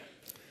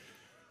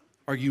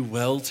Are you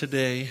well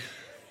today?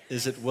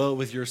 Is it well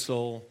with your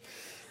soul?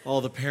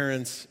 All the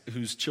parents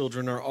whose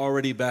children are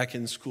already back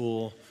in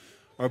school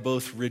are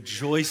both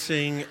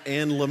rejoicing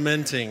and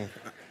lamenting.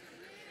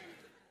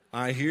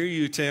 I hear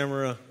you,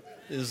 Tamara.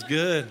 Is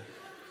good.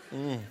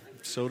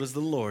 So does the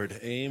Lord.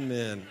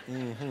 Amen.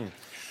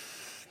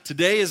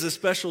 Today is a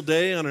special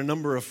day on a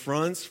number of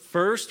fronts.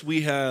 First,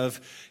 we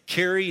have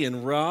Carrie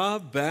and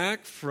Rob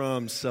back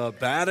from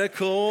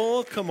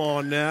sabbatical. Come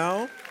on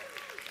now.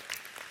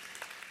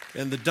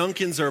 And the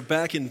Duncans are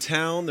back in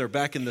town. They're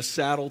back in the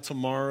saddle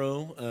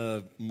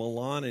tomorrow.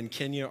 Milan and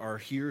Kenya are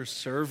here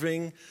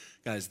serving.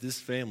 Guys, this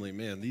family,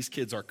 man, these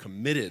kids are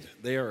committed.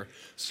 They are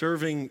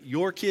serving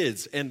your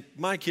kids and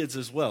my kids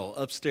as well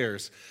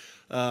upstairs.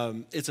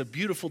 It's a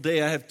beautiful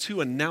day. I have two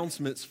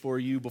announcements for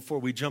you before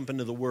we jump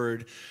into the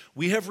Word.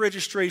 We have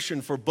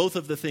registration for both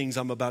of the things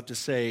I'm about to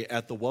say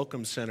at the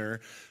Welcome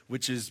Center,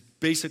 which is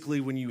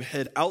basically when you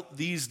head out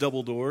these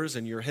double doors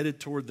and you're headed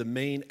toward the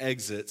main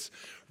exits.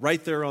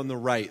 Right there on the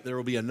right, there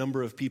will be a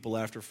number of people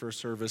after first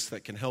service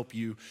that can help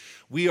you.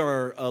 We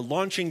are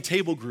launching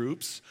table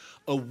groups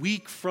a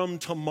week from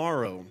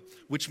tomorrow,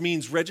 which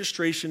means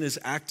registration is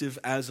active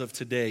as of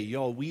today.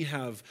 Y'all, we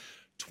have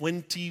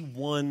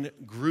 21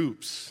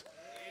 groups.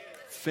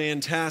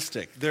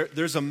 Fantastic.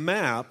 There's a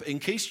map. In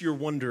case you're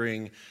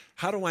wondering,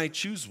 how do I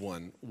choose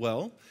one?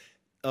 Well,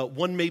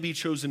 one may be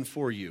chosen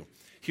for you.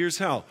 Here's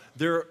how.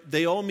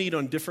 They all meet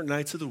on different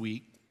nights of the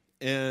week.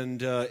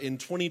 And in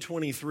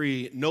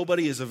 2023,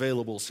 nobody is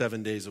available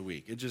 7 days a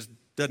week. It just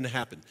doesn't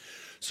happen.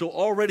 So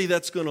already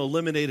that's going to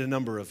eliminate a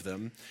number of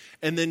them.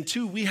 And then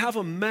two, we have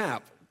a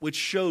map which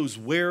shows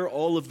where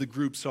all of the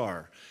groups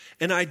are.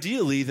 And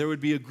ideally, there would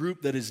be a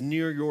group that is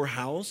near your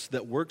house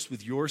that works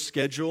with your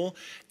schedule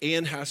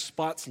and has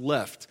spots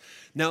left.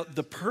 Now,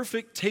 the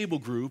perfect table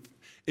group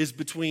is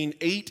between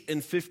 8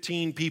 and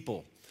 15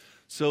 people.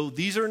 So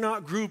these are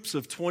not groups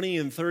of 20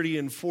 and 30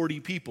 and 40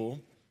 people.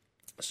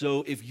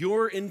 So if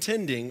you're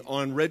intending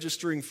on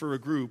registering for a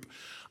group,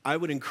 I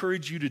would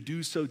encourage you to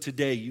do so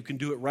today. You can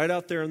do it right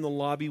out there in the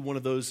lobby. One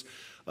of those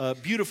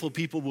beautiful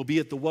people will be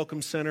at the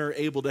Welcome Center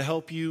able to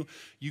help you.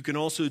 You can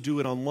also do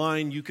it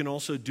online. You can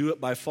also do it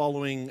by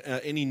following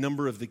any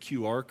number of the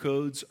QR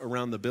codes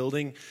around the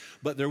building.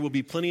 But there will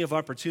be plenty of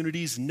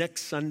opportunities.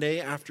 Next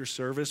Sunday after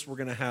service, we're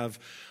going to have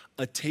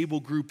a table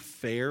group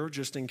fair,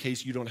 just in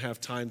case you don't have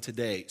time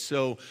today.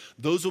 So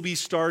those will be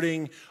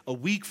starting a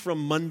week from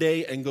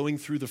Monday and going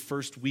through the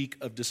first week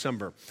of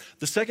December.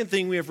 The second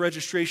thing we have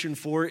registration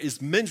for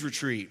is Men's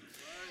Retreat.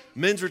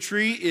 Men's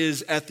Retreat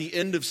is at the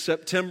end of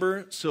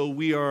September, so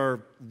we are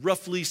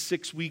roughly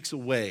 6 weeks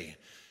away.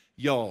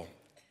 Y'all,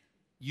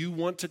 you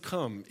want to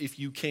come if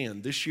you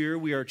can. This year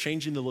we are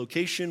changing the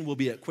location. We'll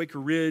be at Quaker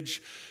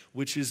Ridge,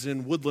 which is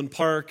in Woodland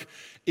Park.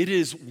 It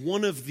is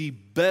one of the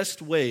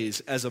best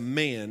ways as a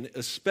man,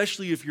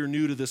 especially if you're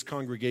new to this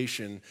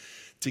congregation,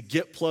 to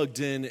get plugged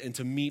in and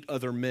to meet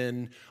other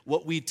men.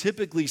 What we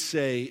typically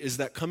say is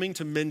that coming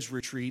to Men's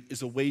Retreat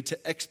is a way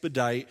to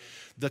expedite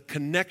the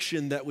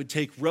connection that would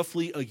take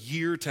roughly a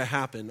year to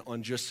happen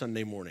on just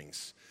Sunday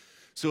mornings.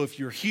 So if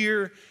you're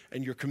here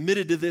and you're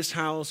committed to this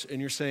house and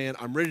you're saying,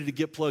 I'm ready to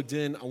get plugged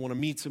in, I want to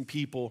meet some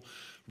people,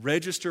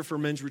 register for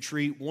Men's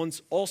Retreat.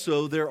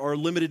 Also, there are a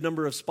limited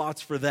number of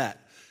spots for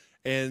that.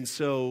 And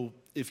so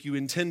if you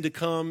intend to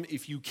come,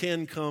 if you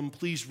can come,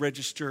 please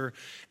register.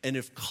 And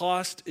if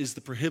cost is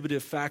the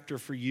prohibitive factor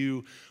for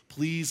you,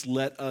 please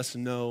let us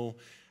know,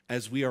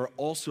 as we are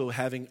also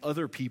having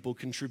other people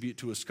contribute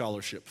to a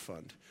scholarship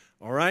fund.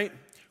 All right?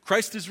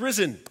 Christ is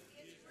risen.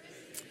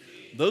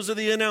 Those are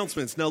the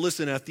announcements. Now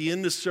listen, at the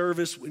end of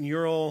service, when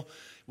you're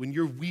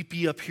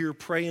weepy up here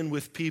praying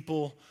with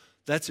people,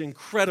 that's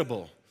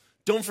incredible.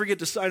 Don't forget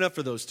to sign up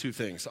for those two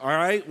things, all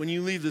right, when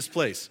you leave this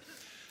place.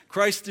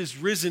 Christ is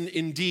risen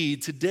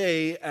indeed.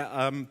 Today,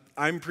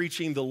 I'm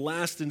preaching the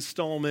last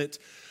installment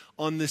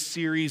on this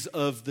series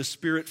of the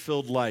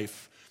Spirit-Filled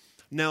Life.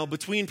 Now,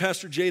 between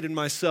Pastor Jade and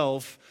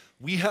myself,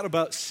 we had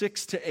about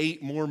 6 to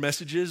 8 more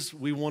messages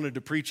we wanted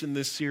to preach in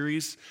this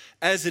series,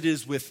 as it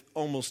is with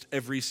almost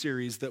every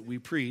series that we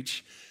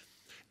preach.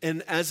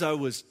 And as I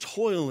was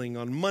toiling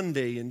on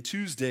Monday and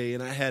Tuesday,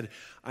 and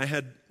I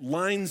had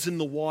lines in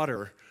the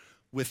water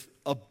with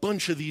a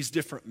bunch of these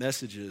different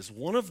messages,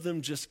 one of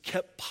them just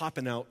kept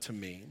popping out to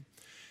me.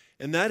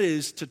 And that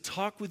is to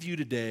talk with you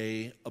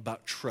today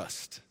about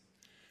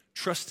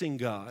trusting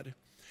God.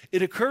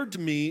 It occurred to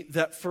me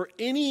that for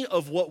any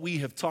of what we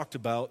have talked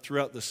about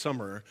throughout the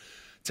summer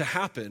to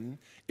happen,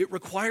 it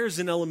requires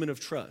an element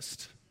of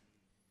trust.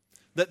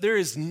 That there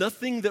is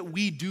nothing that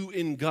we do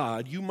in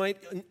God. You might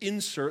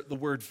insert the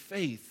word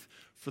faith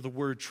for the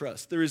word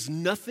trust. There is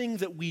nothing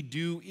that we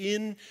do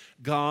in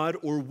God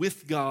or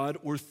with God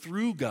or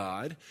through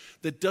God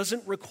that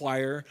doesn't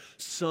require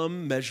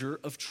some measure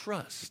of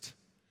trust.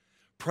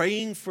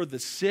 Praying for the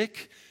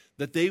sick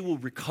that they will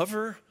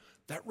recover,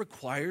 that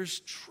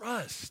requires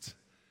trust.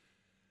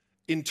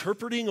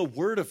 Interpreting a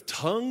word of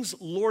tongues,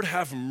 Lord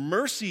have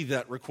mercy,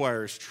 that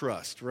requires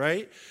trust,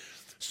 right?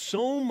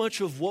 So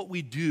much of what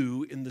we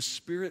do in the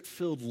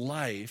Spirit-filled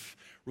life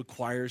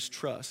requires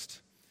trust.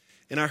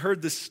 And I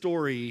heard this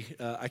story,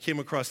 I came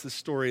across this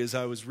story as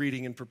I was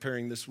reading and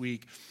preparing this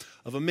week,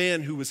 of a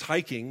man who was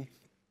hiking,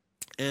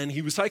 and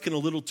he was hiking a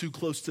little too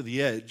close to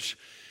the edge,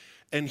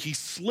 and he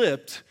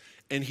slipped,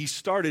 and he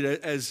started,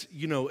 as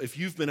you know, if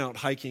you've been out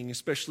hiking,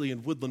 especially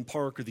in Woodland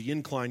Park or the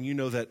incline, you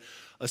know that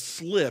a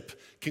slip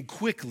can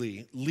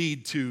quickly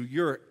lead to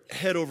your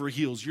head over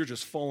heels. You're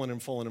just falling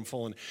and falling and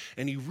falling.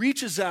 And he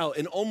reaches out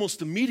and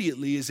almost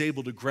immediately is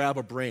able to grab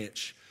a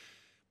branch.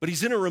 But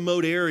he's in a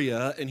remote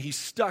area, and he's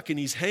stuck, and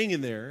he's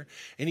hanging there,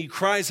 and he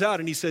cries out,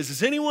 and he says,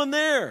 "Is anyone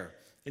there?"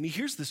 And he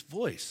hears this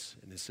voice,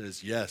 and it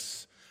says,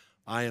 "Yes,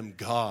 I am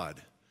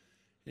God."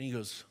 And he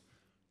goes,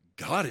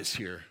 "God is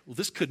here. Well,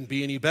 this couldn't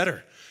be any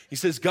better." He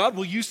says, "God,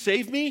 will you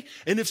save me?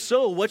 And if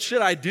so, what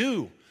should I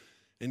do?"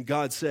 And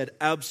God said,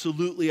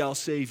 "Absolutely, I'll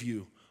save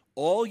you.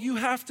 All you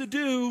have to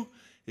do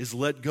is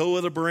let go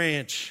of the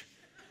branch."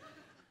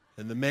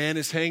 And the man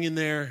is hanging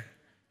there,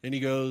 and he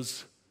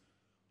goes,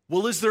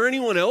 "Well, is there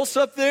anyone else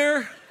up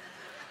there?"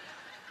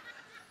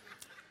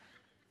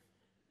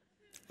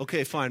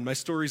 Okay, fine, my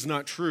story's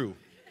not true.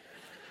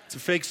 It's a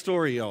fake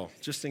story, y'all,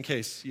 just in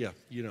case, yeah,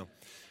 you know.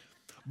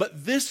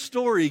 But this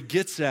story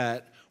gets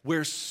at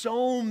where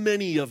so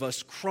many of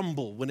us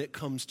crumble when it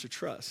comes to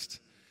trust.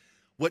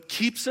 What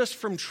keeps us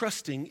from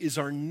trusting is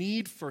our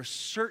need for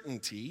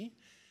certainty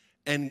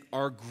and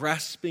our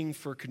grasping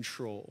for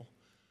control.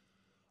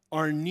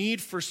 Our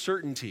need for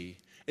certainty.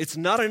 It's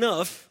not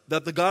enough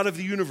that the God of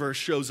the universe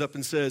shows up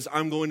and says,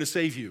 "I'm going to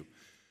save you."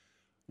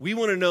 We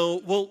want to know,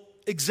 well,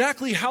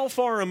 exactly how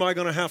far am I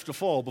going to have to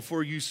fall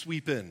before you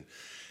sweep in?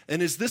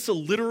 And is this a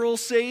literal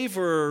save,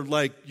 or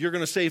like you're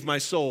going to save my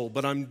soul,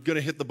 but I'm going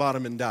to hit the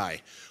bottom and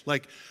die?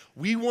 Like,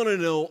 we want to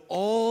know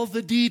all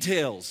the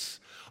details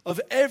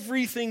of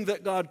everything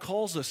that God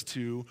calls us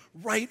to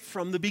right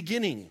from the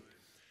beginning.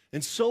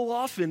 And so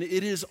often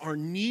it is our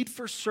need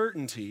for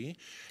certainty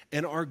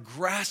and our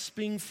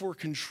grasping for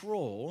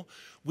control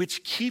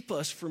which keep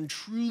us from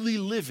truly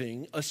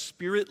living a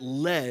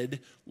Spirit-led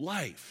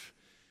life.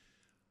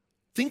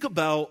 Think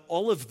about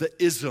all of the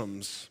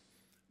isms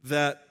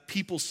that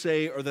people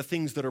say are the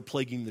things that are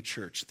plaguing the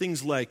church.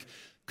 Things like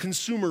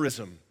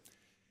consumerism,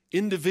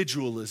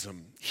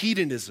 individualism,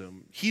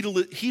 hedonism.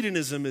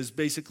 Hedonism is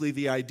basically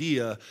the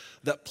idea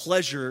that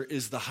pleasure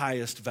is the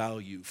highest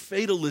value.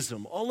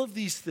 Fatalism, all of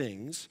these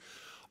things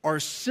are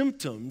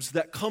symptoms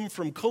that come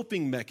from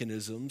coping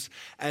mechanisms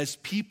as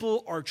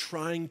people are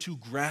trying to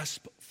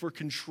grasp for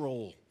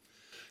control.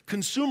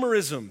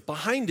 Consumerism,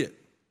 behind it.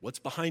 What's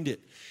behind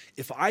it?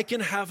 If I can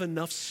have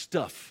enough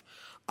stuff,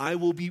 I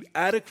will be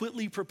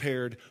adequately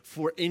prepared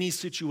for any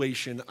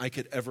situation I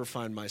could ever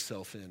find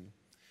myself in.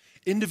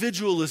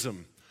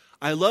 Individualism.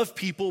 I love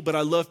people, but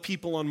I love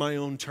people on my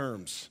own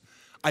terms.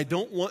 I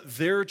don't want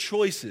their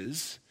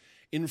choices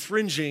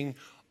infringing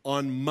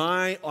on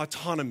my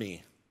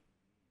autonomy.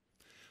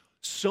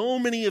 So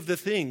many of the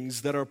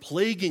things that are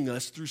plaguing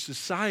us through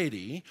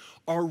society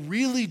are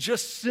really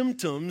just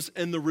symptoms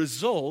and the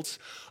results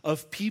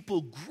of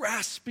people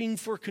grasping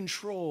for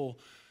control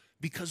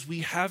because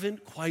we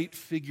haven't quite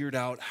figured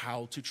out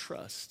how to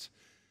trust.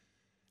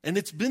 And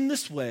it's been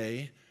this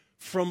way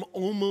from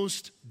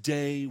almost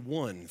day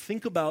one.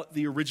 Think about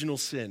the original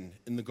sin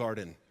in the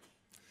garden.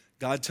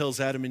 God tells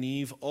Adam and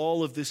Eve,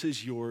 all of this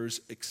is yours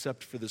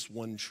except for this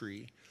one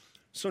tree.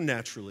 So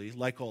naturally,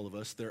 like all of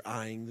us, they're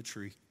eyeing the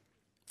tree.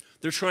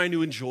 They're trying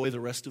to enjoy the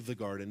rest of the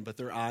garden, but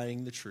they're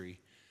eyeing the tree.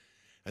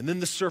 And then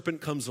the serpent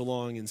comes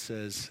along and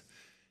says,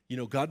 you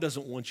know, God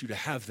doesn't want you to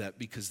have that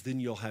because then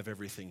you'll have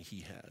everything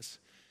he has.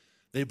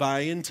 They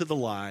buy into the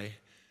lie.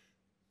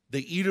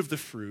 They eat of the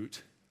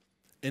fruit.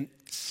 And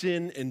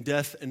sin and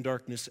death and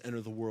darkness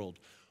enter the world.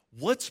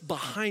 What's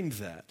behind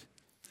that?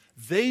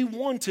 They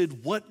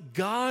wanted what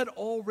God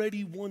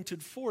already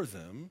wanted for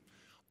them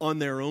on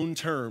their own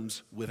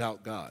terms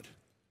without God.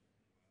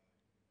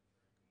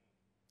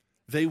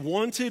 They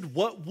wanted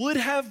what would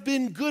have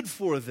been good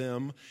for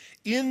them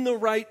in the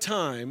right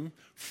time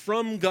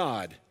from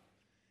God,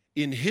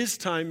 in his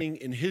timing,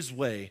 in his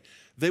way.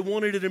 They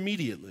wanted it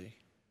immediately.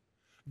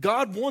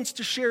 God wants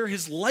to share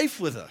his life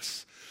with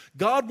us.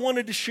 God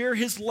wanted to share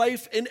his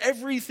life and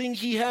everything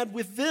he had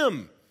with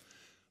them,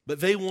 but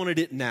they wanted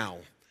it now,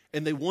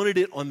 and they wanted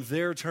it on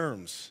their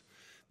terms.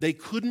 They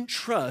couldn't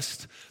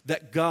trust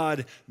that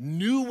God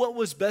knew what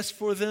was best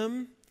for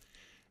them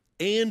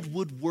and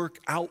would work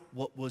out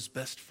what was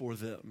best for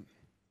them.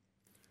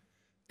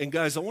 And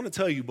guys, I want to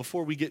tell you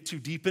before we get too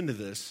deep into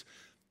this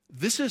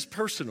is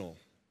personal.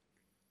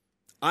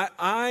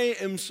 I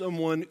am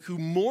someone who,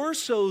 more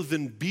so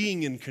than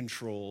being in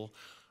control,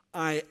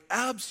 I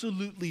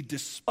absolutely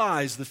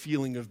despise the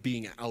feeling of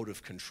being out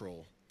of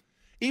control.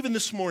 Even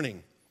this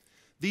morning,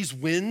 these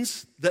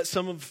winds that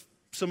some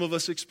of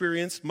us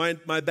experienced, my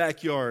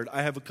backyard,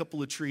 I have a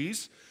couple of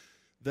trees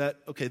that,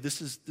 okay,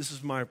 this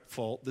is my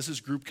fault. This is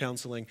group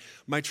counseling.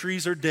 My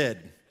trees are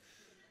dead.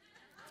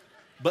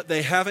 But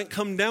they haven't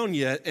come down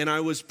yet, and I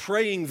was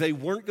praying they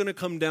weren't going to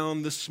come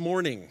down this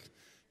morning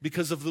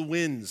because of the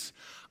winds.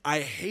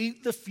 I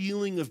hate the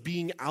feeling of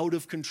being out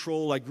of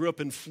control. I grew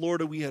up in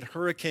Florida. We had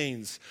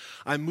hurricanes.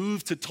 I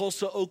moved to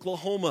Tulsa,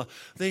 Oklahoma.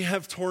 They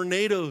have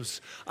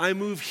tornadoes. I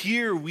move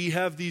here. We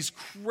have these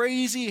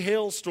crazy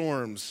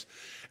hailstorms.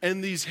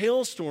 And these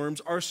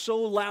hailstorms are so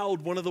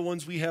loud. One of the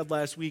ones we had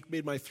last week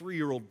made my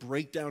 3-year-old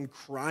break down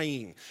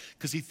crying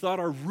because he thought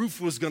our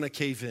roof was going to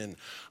cave in.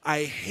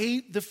 I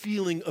hate the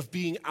feeling of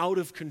being out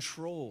of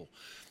control.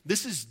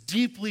 This is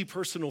deeply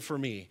personal for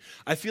me.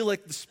 I feel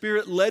like the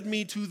Spirit led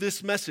me to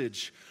this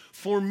message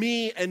for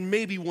me and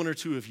maybe one or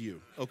two of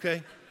you,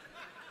 okay?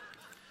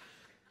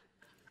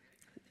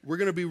 We're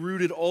going to be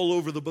rooted all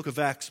over the book of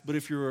Acts, but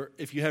if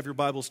you have your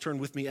Bibles, turn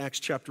with me,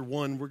 Acts chapter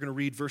 1. We're going to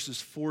read verses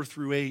 4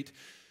 through 8.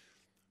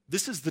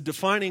 This is the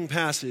defining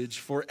passage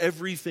for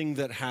everything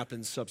that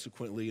happens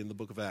subsequently in the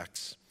book of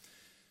Acts.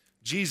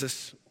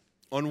 Jesus,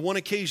 on one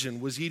occasion,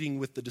 was eating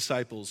with the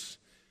disciples,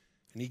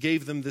 and he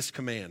gave them this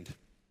command: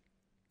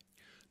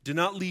 "Do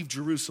not leave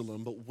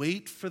Jerusalem, but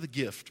wait for the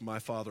gift my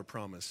Father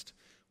promised,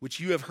 which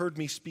you have heard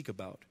me speak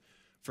about.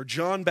 For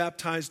John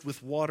baptized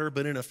with water,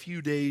 but in a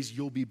few days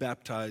you'll be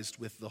baptized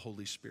with the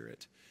Holy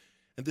Spirit."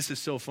 And this is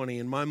so funny.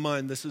 In my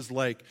mind, this is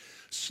like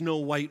Snow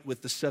White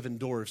with the 7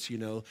 dwarfs, you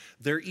know.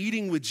 They're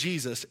eating with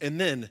Jesus,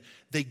 and then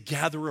they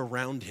gather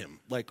around him.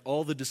 Like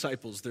all the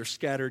disciples, they're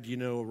scattered, you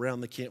know, around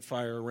the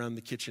campfire, around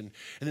the kitchen.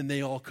 And then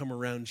they all come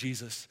around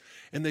Jesus.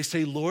 And they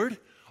say, "Lord,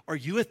 are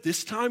you at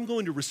this time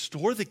going to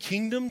restore the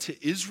kingdom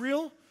to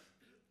Israel?"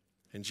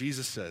 And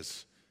Jesus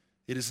says,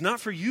 "It is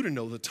not for you to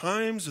know the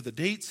times or the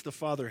dates the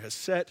Father has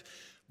set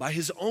by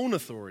his own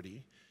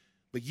authority,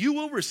 but you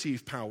will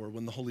receive power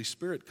when the Holy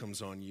Spirit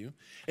comes on you,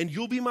 and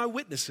you'll be my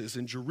witnesses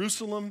in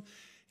Jerusalem,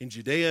 in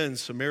Judea and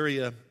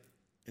Samaria,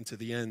 and to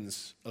the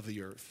ends of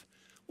the earth."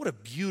 What a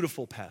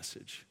beautiful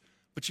passage.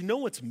 But you know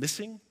what's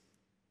missing?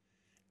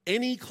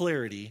 Any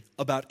clarity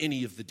about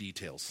any of the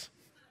details.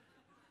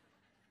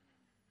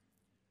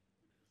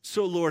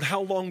 So, Lord,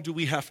 how long do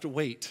we have to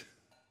wait?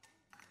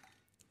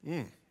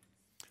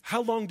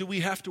 How long do we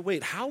have to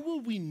wait? How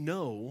will we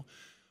know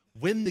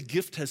when the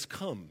gift has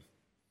come?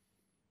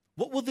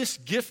 What will this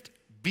gift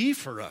be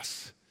for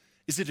us?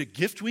 Is it a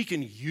gift we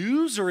can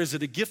use, or is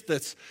it a gift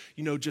that's,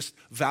 you know, just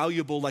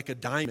valuable like a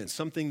diamond,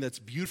 something that's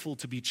beautiful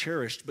to be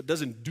cherished but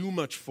doesn't do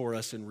much for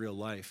us in real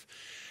life?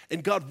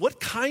 And God, what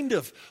kind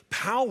of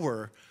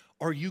power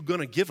are you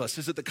going to give us?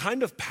 Is it the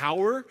kind of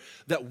power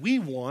that we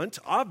want,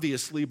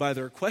 obviously by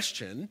their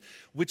question,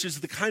 which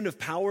is the kind of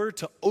power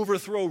to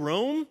overthrow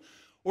Rome,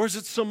 or is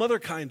it some other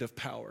kind of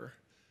power?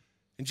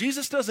 And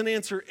Jesus doesn't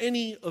answer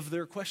any of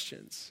their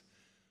questions.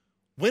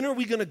 When are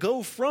we going to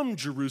go from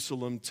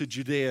Jerusalem to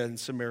Judea and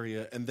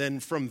Samaria, and then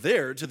from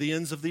there to the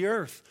ends of the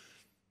earth?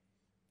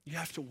 You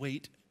have to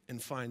wait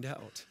and find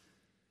out.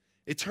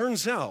 It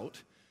turns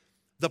out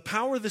the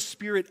power the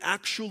Spirit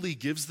actually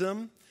gives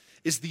them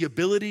is the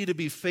ability to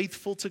be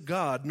faithful to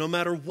God no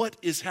matter what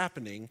is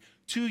happening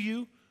to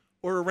you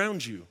or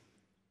around you.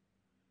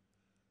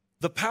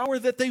 The power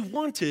that they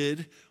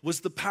wanted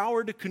was the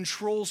power to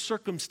control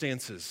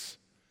circumstances,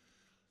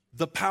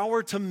 the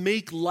power to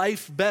make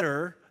life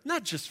better,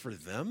 not just for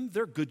them,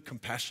 they're good,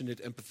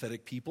 compassionate,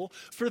 empathetic people,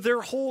 for their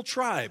whole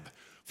tribe,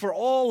 for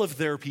all of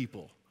their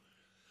people.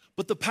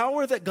 But the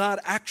power that God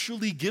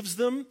actually gives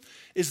them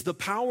is the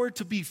power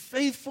to be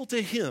faithful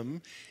to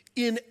him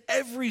in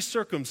every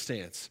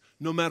circumstance,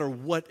 no matter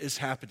what is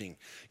happening.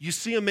 You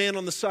see a man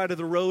on the side of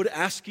the road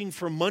asking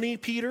for money,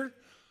 Peter?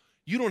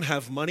 You don't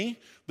have money,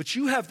 but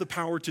you have the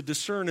power to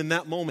discern in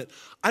that moment.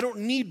 I don't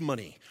need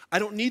money. I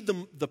don't need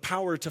the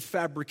power to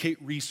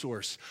fabricate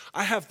resource.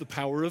 I have the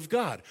power of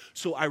God.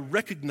 So I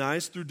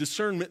recognize through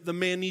discernment the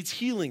man needs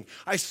healing.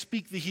 I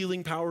speak the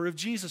healing power of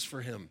Jesus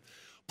for him.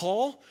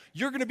 Paul,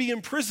 you're going to be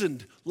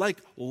imprisoned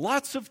like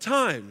lots of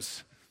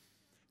times.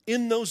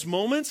 In those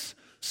moments,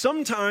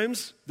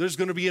 sometimes there's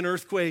going to be an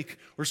earthquake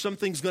or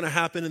something's going to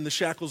happen and the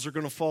shackles are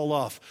going to fall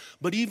off.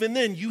 But even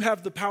then, you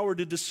have the power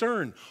to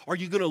discern. Are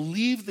you going to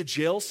leave the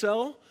jail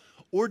cell,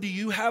 or do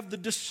you have the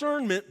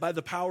discernment by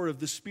the power of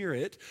the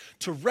Spirit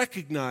to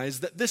recognize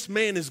that this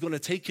man is going to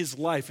take his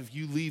life if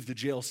you leave the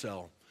jail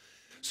cell?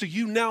 So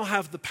you now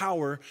have the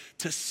power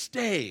to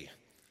stay,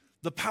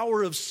 the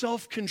power of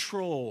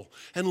self-control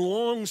and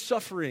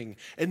long-suffering.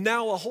 And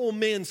now a whole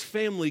man's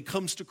family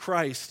comes to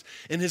Christ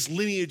and his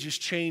lineage is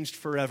changed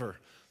forever.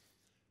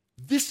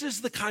 This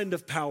is the kind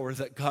of power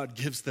that God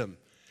gives them.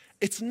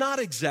 It's not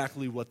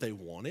exactly what they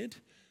wanted.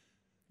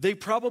 They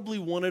probably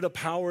wanted a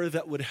power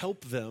that would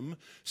help them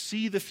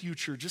see the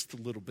future just a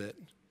little bit.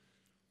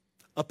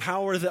 A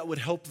power that would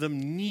help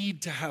them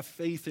need to have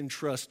faith and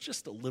trust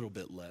just a little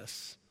bit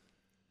less.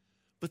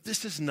 But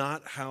this is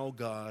not how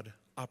God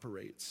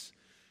operates.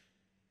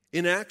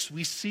 In Acts,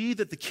 we see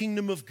that the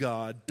kingdom of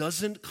God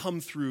doesn't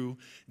come through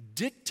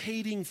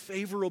dictating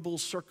favorable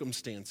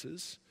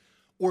circumstances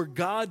or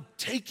God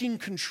taking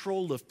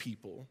control of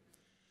people,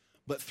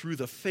 but through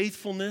the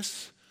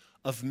faithfulness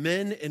of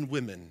men and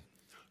women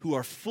who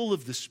are full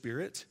of the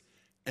Spirit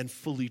and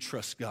fully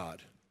trust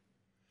God.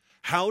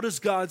 How does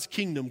God's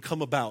kingdom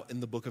come about in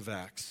the book of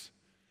Acts?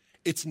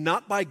 It's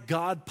not by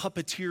God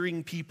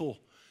puppeteering people,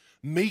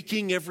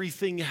 making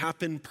everything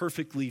happen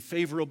perfectly,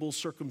 favorable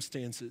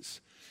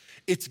circumstances.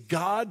 It's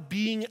God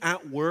being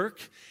at work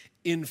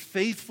in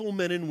faithful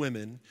men and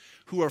women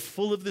who are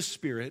full of the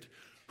Spirit,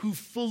 who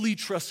fully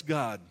trust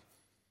God.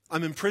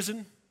 I'm in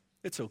prison,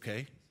 it's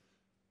okay.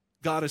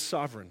 God is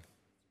sovereign.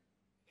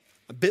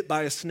 I'm bit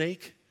by a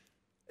snake,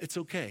 it's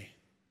okay.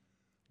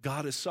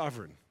 God is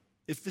sovereign.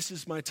 If this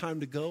is my time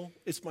to go,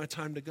 it's my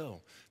time to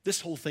go. This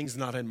whole thing's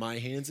not in my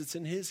hands, it's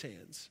in his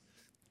hands.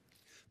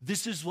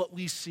 This is what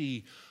we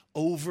see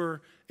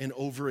over and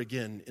over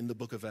again in the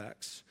book of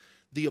Acts.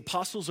 The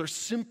apostles are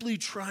simply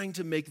trying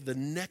to make the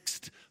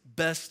next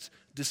best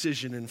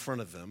decision in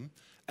front of them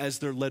as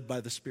they're led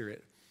by the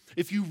Spirit.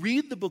 If you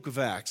read the book of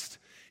Acts,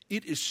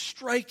 it is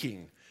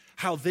striking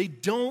how they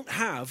don't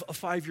have a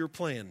 5-year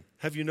plan.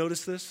 Have you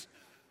noticed this?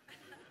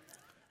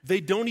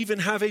 They don't even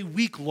have a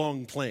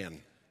week-long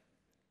plan.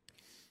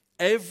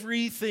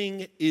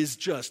 Everything is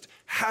just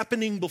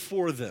happening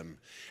before them,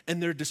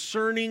 and they're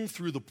discerning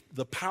through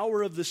the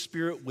power of the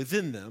Spirit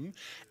within them,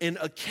 and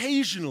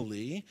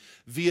occasionally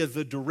via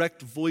the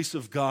direct voice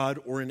of God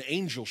or an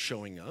angel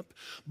showing up,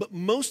 but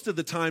most of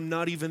the time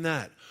not even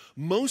that.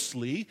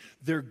 Mostly,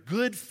 they're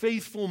good,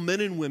 faithful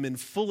men and women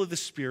full of the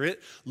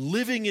Spirit,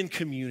 living in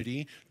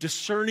community,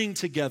 discerning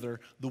together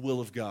the will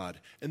of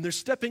God. And they're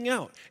stepping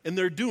out, and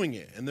they're doing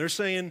it, and they're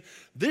saying,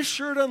 this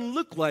sure doesn't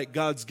look like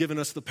God's given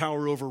us the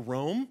power over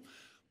Rome,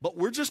 but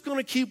we're just going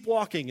to keep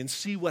walking and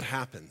see what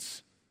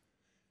happens.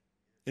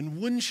 And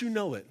wouldn't you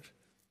know it,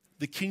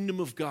 the kingdom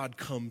of God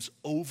comes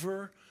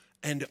over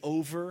and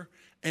over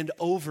and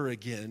over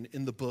again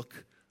in the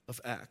book of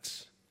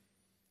Acts.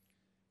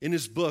 In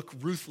his book,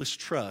 Ruthless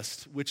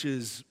Trust, which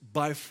is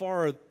by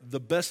far the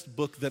best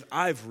book that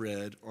I've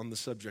read on the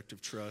subject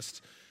of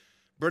trust,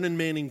 Brennan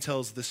Manning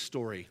tells this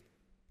story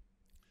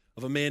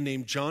of a man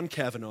named John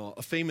Kavanaugh,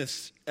 a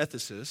famous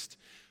ethicist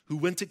who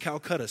went to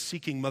Calcutta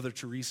seeking Mother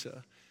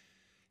Teresa.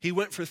 He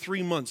went for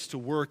 3 months to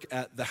work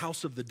at the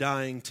House of the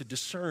Dying to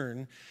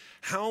discern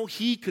how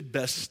he could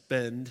best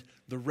spend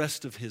the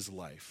rest of his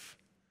life.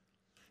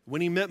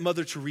 When he met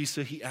Mother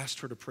Teresa, he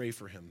asked her to pray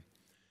for him.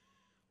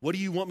 What do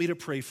you want me to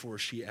pray for?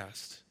 She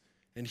asked.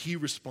 And he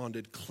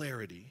responded,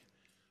 clarity.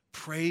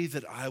 Pray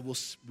that I will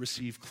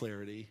receive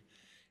clarity.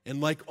 And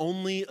like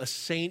only a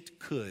saint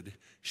could,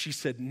 she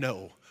said,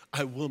 no,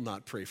 I will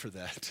not pray for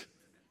that.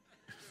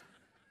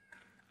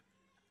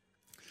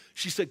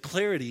 She said,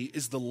 clarity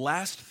is the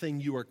last thing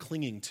you are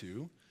clinging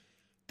to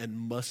and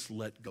must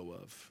let go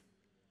of.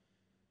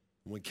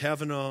 When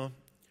Kavanaugh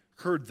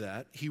heard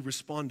that, he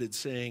responded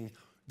saying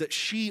that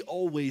she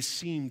always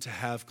seemed to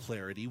have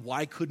clarity.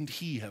 Why couldn't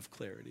he have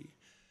clarity?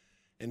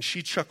 And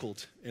she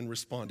chuckled and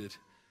responded,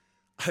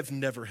 I've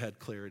never had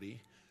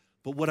clarity,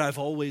 but what I've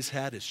always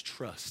had is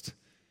trust.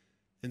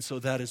 And so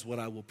that is what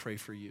I will pray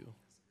for you.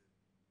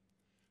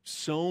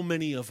 So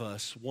many of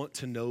us want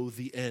to know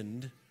the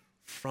end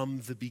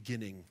from the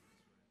beginning.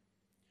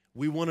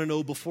 We want to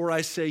know, before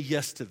I say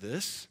yes to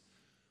this,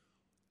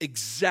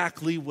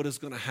 exactly what is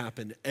going to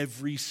happen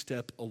every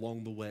step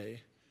along the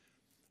way.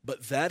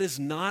 But that is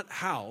not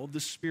how the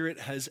Spirit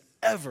has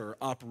ever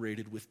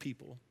operated with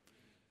people.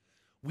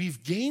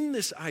 We've gained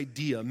this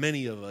idea,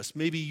 many of us,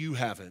 maybe you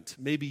haven't,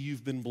 maybe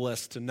you've been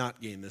blessed to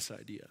not gain this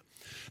idea,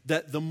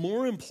 that the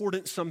more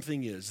important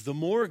something is, the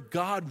more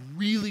God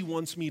really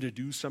wants me to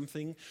do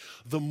something,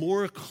 the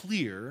more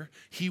clear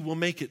he will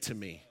make it to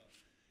me.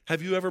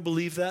 Have you ever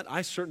believed that?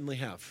 I certainly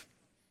have.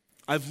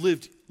 I've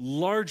lived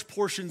large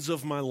portions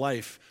of my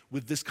life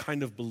with this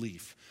kind of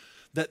belief,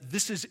 that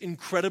this is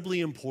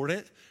incredibly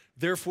important,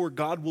 therefore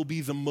God will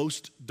be the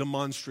most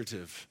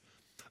demonstrative.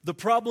 The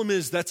problem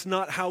is that's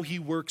not how he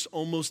works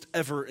almost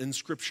ever in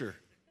Scripture.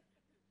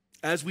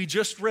 As we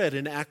just read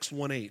in Acts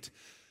 1:8,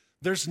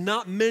 there's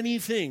not many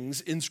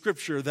things in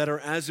Scripture that are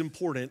as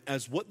important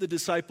as what the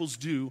disciples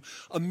do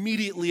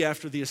immediately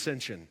after the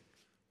ascension.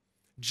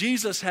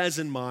 Jesus has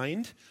in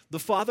mind, the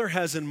Father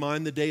has in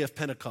mind the day of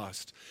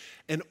Pentecost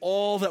and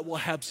all that will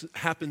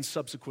happen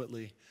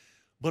subsequently.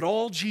 But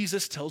all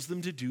Jesus tells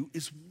them to do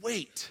is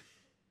wait.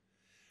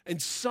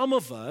 And some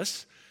of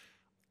us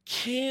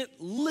can't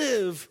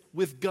live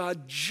with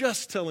God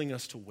just telling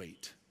us to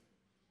wait.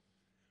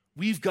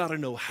 We've got to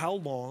know how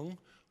long,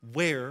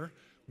 where,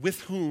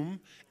 with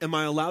whom, am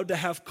I allowed to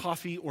have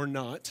coffee or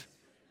not?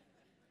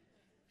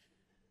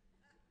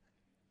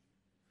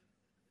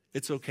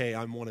 It's okay,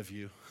 I'm one of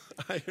you.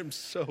 I am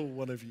so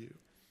one of you.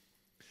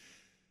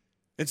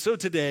 And so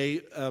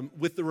today,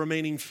 with the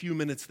remaining few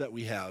minutes that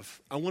we have,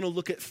 I want to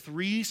look at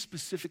 3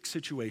 specific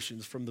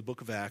situations from the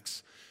book of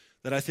Acts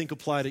that I think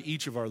apply to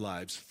each of our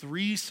lives.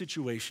 3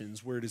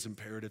 situations where it is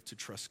imperative to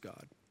trust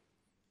God.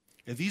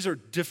 And these are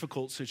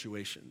difficult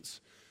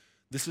situations.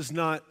 This is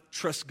not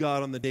trust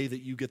God on the day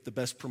that you get the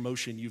best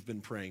promotion you've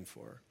been praying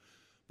for.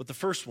 But the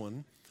first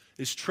one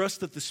is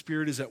trust that the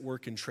Spirit is at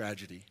work in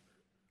tragedy.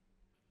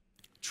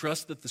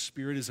 Trust that the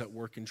Spirit is at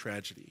work in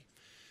tragedy.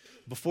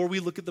 Before we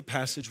look at the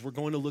passage, we're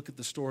going to look at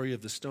the story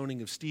of the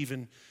stoning of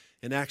Stephen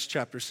in Acts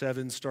chapter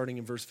 7, starting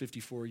in verse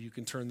 54. You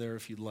can turn there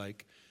if you'd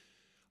like.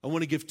 I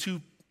want to give 2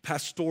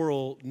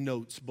 pastoral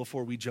notes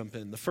before we jump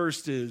in. The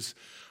first is,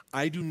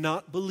 I do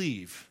not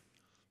believe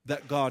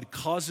that God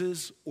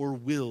causes or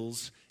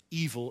wills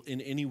evil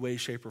in any way,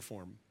 shape, or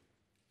form.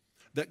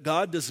 That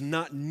God does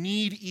not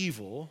need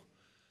evil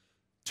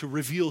to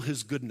reveal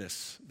his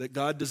goodness. That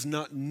God does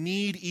not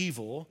need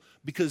evil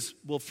because,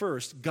 well,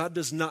 first, God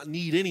does not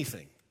need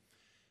anything.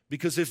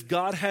 Because if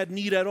God had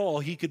need at all,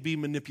 he could be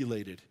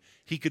manipulated.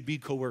 He could be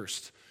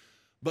coerced.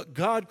 But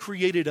God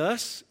created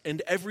us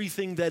and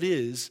everything that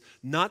is,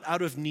 not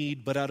out of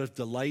need, but out of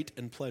delight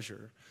and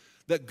pleasure.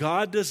 That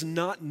God does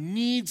not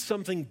need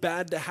something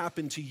bad to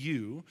happen to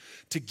you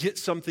to get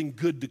something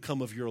good to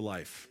come of your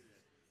life.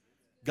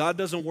 God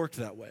doesn't work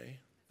that way.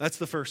 That's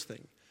the first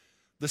thing.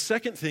 The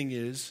second thing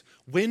is,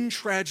 when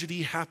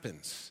tragedy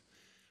happens,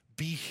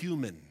 be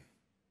human.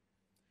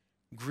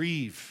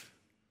 Grieve.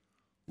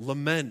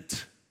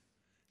 Lament.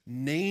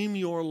 Name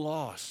your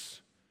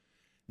loss.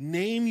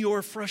 Name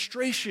your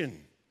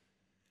frustration.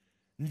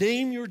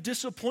 Name your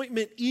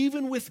disappointment,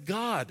 even with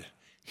God.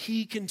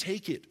 He can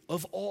take it,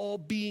 of all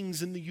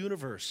beings in the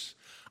universe.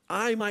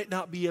 I might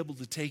not be able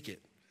to take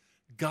it.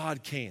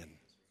 God can.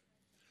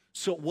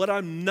 So what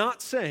I'm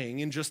not saying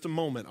in just a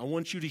moment, I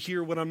want you to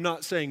hear what I'm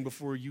not saying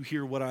before you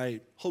hear what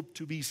I hope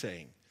to be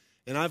saying.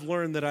 And I've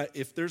learned that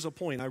if there's a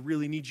point I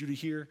really need you to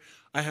hear,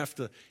 I have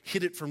to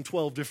hit it from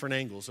 12 different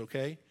angles,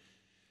 okay?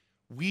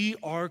 We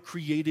are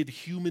created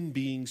human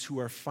beings who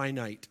are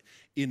finite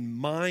in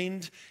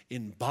mind,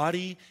 in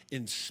body,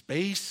 in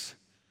space.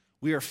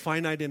 We are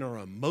finite in our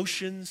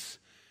emotions.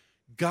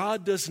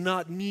 God does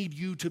not need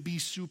you to be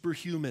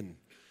superhuman.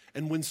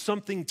 And when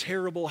something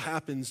terrible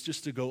happens,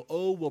 just to go,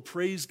 oh, well,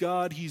 praise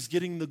God, he's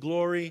getting the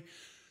glory.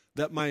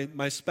 That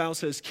my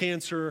spouse has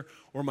cancer,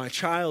 or my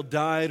child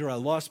died, or I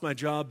lost my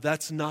job.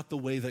 That's not the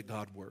way that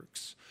God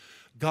works.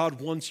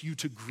 God wants you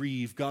to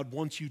grieve. God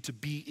wants you to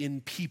be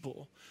in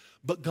people.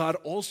 But God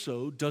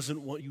also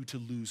doesn't want you to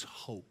lose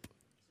hope.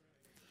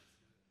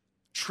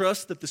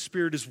 Trust that the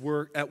Spirit is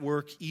at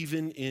work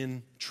even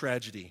in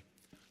tragedy.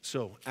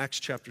 So, Acts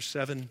chapter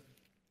 7,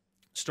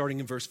 starting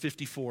in verse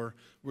 54,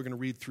 we're going to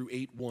read through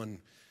 8:1.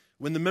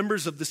 When the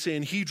members of the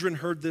Sanhedrin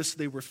heard this,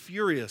 they were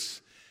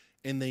furious,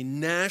 and they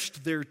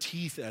gnashed their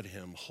teeth at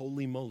him.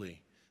 Holy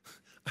moly.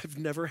 I've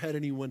never had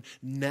anyone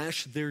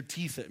gnash their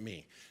teeth at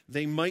me.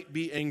 They might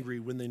be angry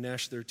when they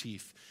gnash their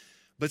teeth.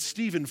 But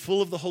Stephen,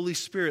 full of the Holy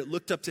Spirit,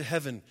 looked up to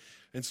heaven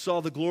and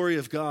saw the glory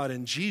of God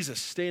and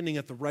Jesus standing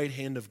at the right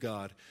hand of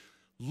God.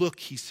 Look,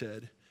 he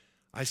said,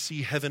 I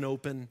see heaven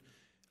open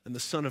and the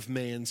Son of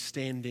Man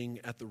standing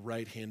at the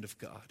right hand of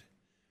God.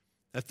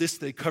 At this,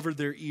 they covered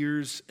their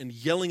ears and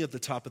yelling at the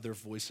top of their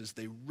voices,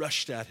 they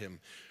rushed at him,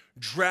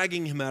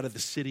 dragging him out of the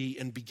city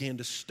and began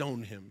to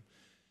stone him.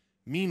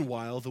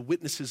 Meanwhile, the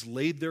witnesses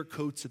laid their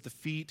coats at the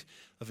feet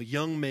of a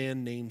young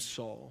man named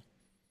Saul.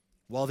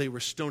 While they were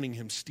stoning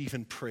him,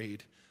 Stephen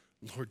prayed,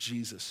 Lord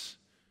Jesus,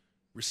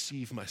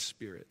 receive my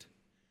spirit.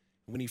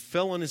 When he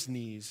fell on his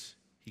knees,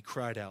 he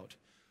cried out,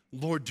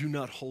 Lord, do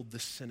not hold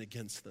this sin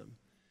against them.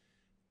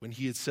 When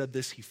he had said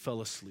this, he fell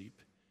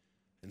asleep,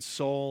 and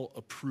Saul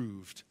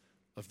approved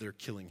of their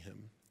killing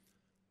him.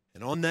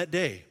 And on that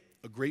day,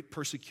 a great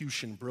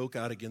persecution broke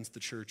out against the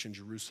church in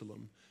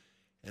Jerusalem,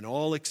 and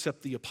all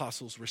except the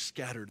apostles were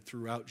scattered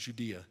throughout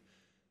Judea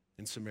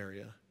and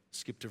Samaria.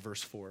 Skip to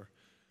verse 4.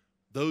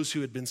 Those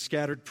who had been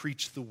scattered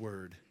preached the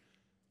word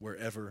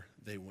wherever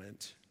they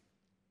went.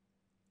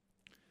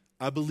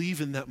 I believe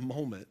in that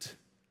moment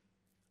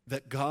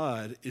that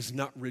God is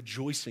not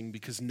rejoicing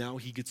because now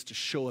he gets to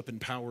show up in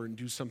power and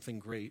do something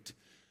great,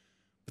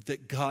 but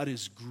that God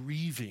is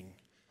grieving,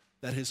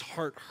 that his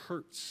heart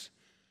hurts,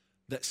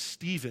 that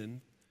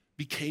Stephen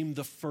became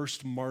the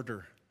first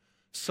martyr,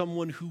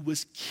 someone who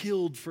was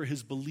killed for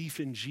his belief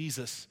in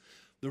Jesus,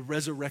 the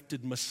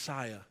resurrected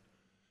Messiah.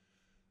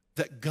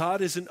 That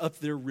God isn't up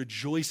there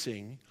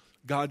rejoicing,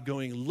 God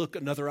going, look,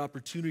 another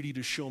opportunity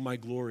to show my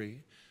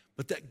glory,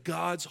 but that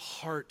God's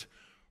heart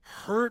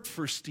hurt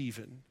for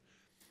Stephen.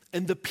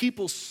 And the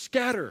people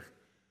scatter.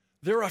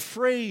 They're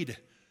afraid.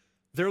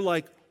 They're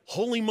like,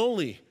 holy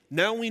moly,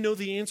 now we know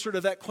the answer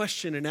to that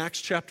question in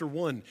Acts chapter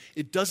 1.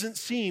 It doesn't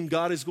seem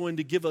God is going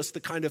to give us the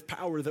kind of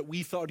power that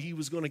we thought he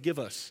was going to give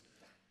us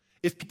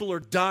if people are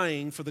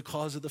dying for the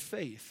cause of the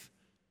faith.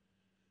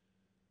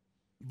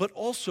 But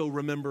also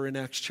remember in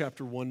Acts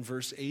chapter 1,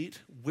 verse 8,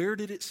 where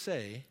did it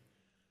say,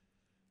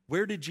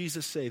 where did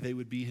Jesus say they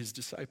would be his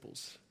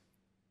disciples?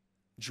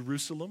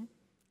 Jerusalem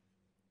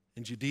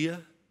and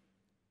Judea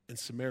and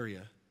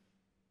Samaria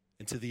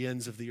and to the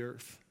ends of the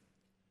earth.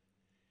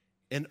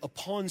 And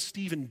upon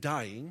Stephen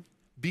dying,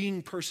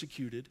 being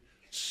persecuted,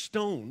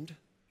 stoned,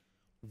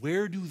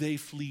 where do they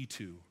flee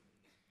to?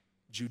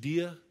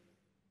 Judea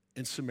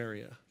and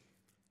Samaria.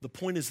 The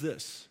point is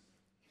this,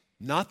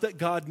 not that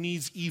God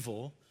needs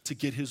evil to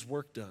get his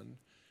work done,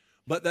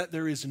 but that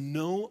there is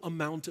no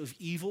amount of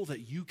evil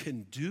that you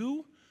can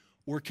do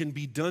or can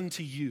be done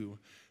to you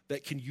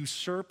that can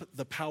usurp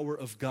the power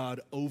of God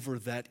over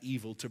that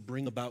evil to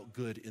bring about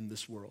good in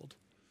this world.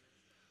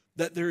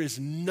 that there is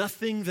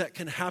nothing that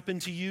can happen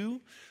to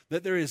you,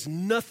 that there is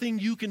nothing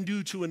you can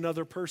do to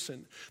another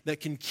person that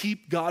can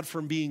keep God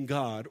from being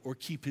God or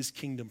keep his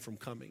kingdom from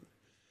coming.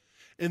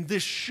 And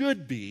this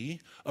should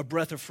be a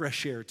breath of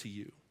fresh air to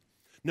you.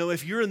 Now,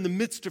 if you're in the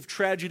midst of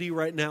tragedy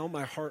right now,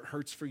 my heart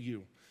hurts for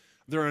you.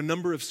 There are a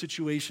number of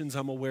situations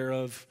I'm aware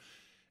of,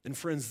 and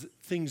friends,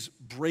 things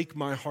break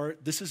my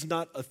heart. This is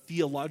not a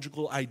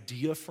theological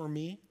idea for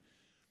me.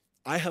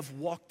 I have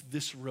walked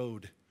this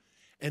road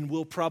and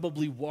will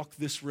probably walk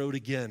this road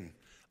again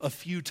a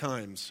few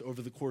times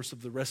over the course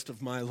of the rest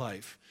of my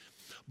life.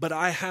 But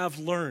I have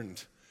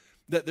learned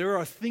that there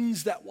are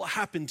things that will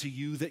happen to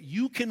you that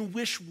you can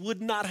wish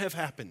would not have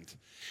happened.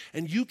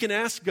 And you can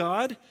ask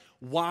God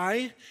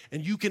why,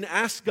 and you can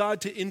ask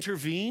God to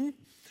intervene,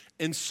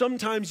 and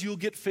sometimes you'll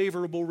get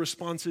favorable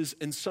responses,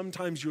 and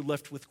sometimes you're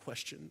left with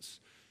questions.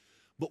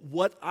 But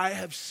what I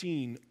have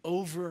seen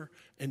over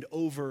and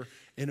over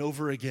and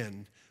over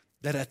again,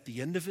 that at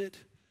the end of it,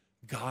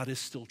 God is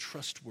still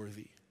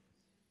trustworthy.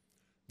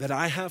 That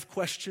I have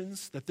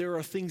questions, that there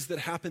are things that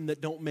happen that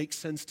don't make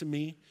sense to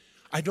me.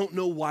 I don't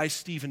know why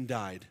Stephen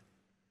died.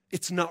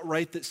 It's not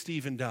right that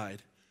Stephen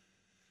died.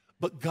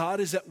 But God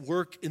is at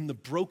work in the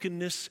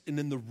brokenness and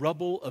in the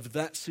rubble of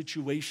that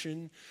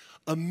situation,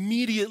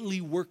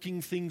 immediately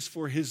working things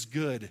for his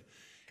good.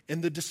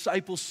 And the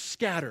disciples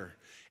scatter.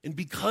 And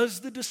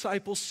because the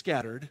disciples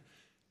scattered,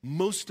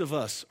 most of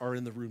us are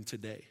in the room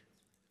today.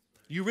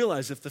 You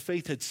realize if the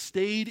faith had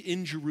stayed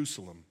in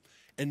Jerusalem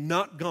and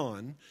not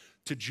gone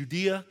to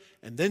Judea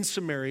and then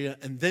Samaria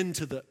and then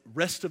to the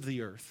rest of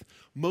the earth,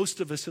 most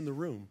of us in the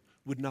room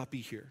would not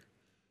be here,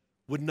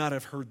 would not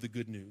have heard the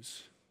good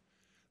news.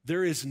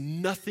 There is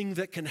nothing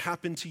that can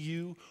happen to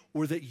you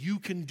or that you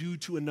can do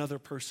to another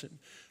person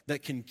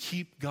that can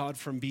keep God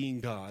from being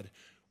God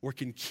or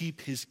can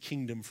keep his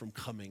kingdom from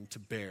coming to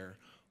bear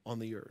on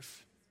the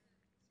earth.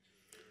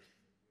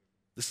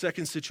 The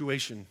second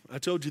situation, I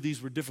told you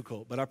these were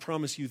difficult, but I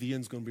promise you the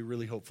end's going to be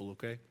really hopeful,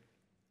 okay?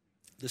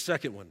 The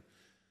second one,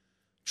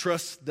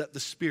 trust that the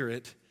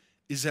Spirit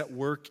is at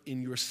work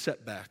in your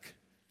setback.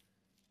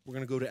 We're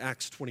going to go to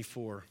Acts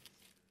 24.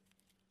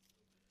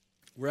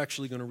 We're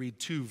actually going to read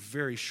two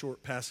very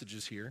short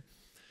passages here.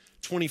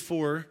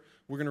 24,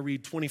 we're going to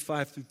read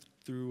 25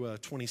 through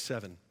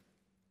 27.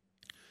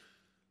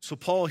 So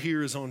Paul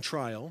here is on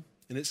trial,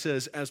 and it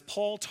says, as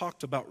Paul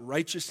talked about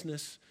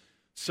righteousness,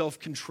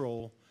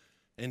 self-control,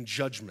 and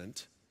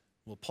judgment.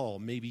 Well, Paul,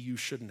 maybe you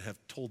shouldn't have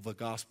told the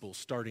gospel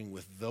starting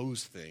with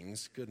those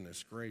things.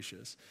 Goodness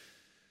gracious.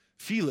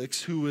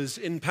 Felix, who was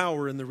in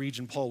power in the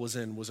region Paul was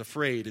in, was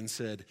afraid and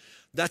said,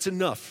 that's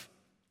enough.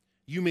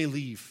 You may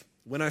leave.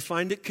 When I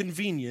find it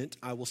convenient,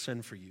 I will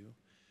send for you.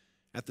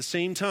 At the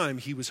same time,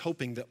 he was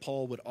hoping that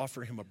Paul would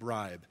offer him a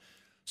bribe.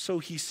 So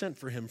he sent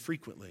for him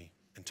frequently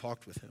and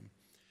talked with him.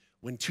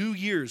 When 2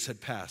 years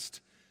had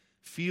passed,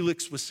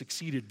 Felix was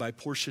succeeded by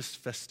Porcius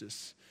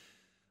Festus.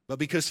 But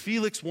because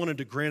Felix wanted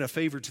to grant a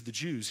favor to the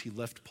Jews, he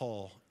left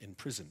Paul in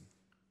prison.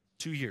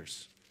 2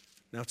 years.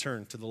 Now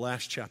turn to the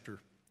last chapter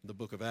of the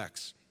book of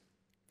Acts.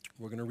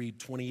 We're going to read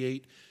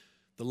 28,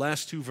 the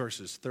last two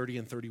verses, 30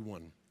 and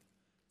 31.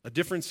 A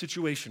different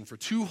situation. For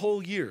 2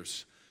 whole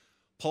years,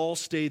 Paul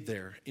stayed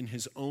there in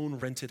his own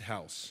rented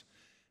house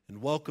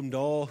and welcomed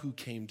all who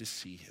came to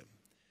see him.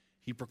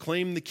 He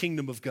proclaimed the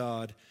kingdom of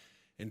God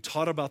and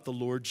taught about the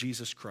Lord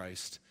Jesus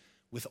Christ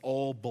with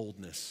all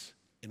boldness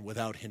and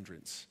without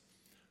hindrance.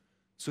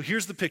 So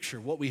here's the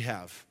picture, what we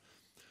have.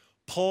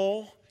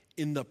 Paul,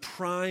 in the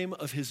prime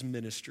of his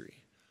ministry,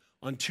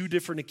 on 2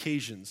 different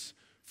occasions,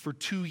 for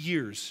 2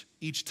 years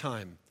each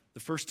time. The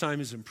first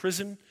time is in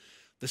prison.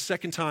 The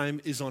second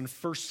time is on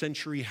first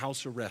century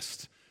house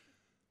arrest.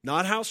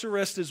 Not house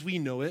arrest as we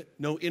know it,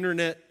 no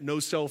internet, no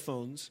cell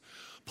phones.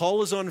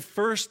 Paul is on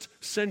first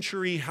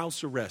century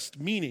house arrest,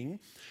 meaning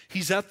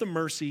he's at the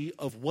mercy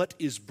of what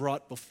is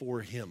brought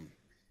before him.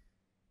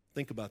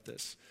 Think about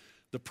this.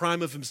 The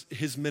prime of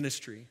his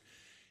ministry.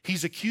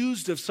 He's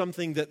accused of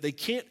something that they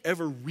can't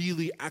ever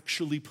really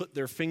actually put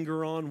their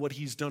finger on what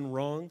he's done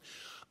wrong,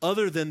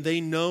 other than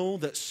they know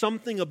that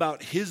something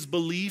about his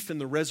belief in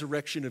the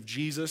resurrection of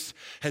Jesus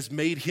has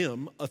made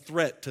him a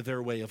threat to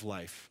their way of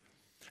life.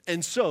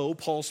 And so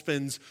Paul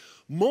spends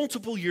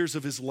multiple years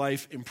of his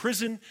life in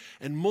prison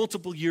and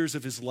multiple years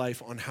of his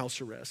life on house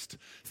arrest.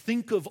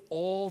 Think of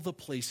all the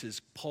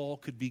places Paul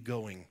could be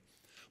going,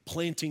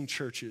 planting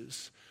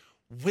churches,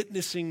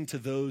 witnessing to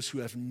those who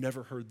have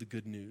never heard the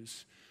good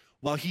news,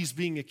 while he's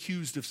being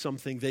accused of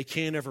something they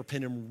can't ever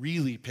pin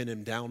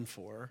him down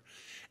for.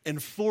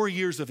 And 4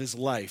 years of his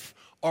life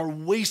are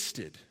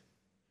wasted.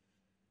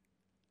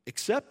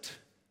 Except,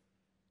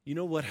 you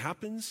know what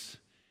happens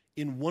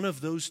in one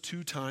of those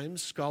 2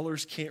 times?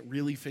 Scholars can't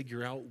really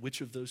figure out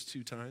which of those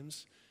 2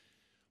 times.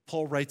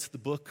 Paul writes the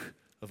book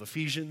of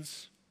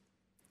Ephesians,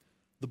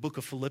 the book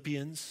of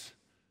Philippians,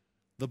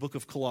 the book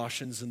of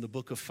Colossians, and the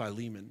book of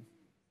Philemon.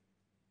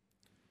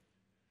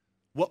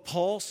 What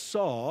Paul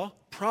saw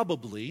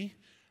probably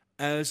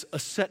as a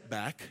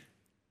setback,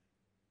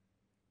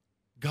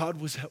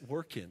 God was at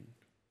work in.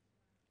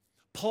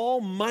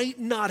 Paul might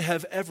not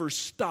have ever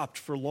stopped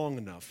for long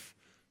enough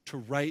to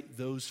write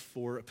those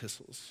 4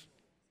 epistles.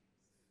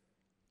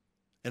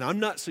 And I'm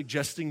not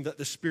suggesting that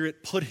the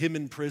Spirit put him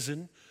in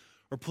prison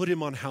or put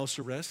him on house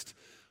arrest,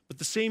 but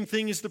the same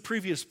thing is the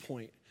previous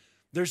point.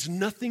 There's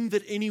nothing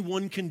that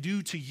anyone can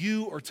do to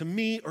you or to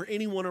me or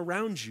anyone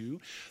around you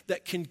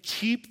that can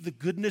keep the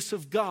goodness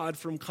of God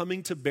from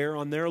coming to bear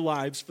on their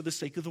lives for the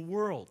sake of the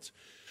world.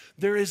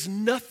 There is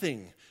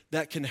nothing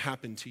that can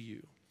happen to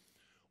you.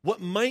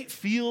 What might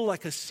feel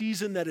like a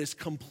season that is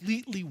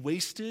completely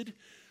wasted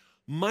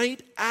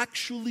might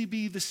actually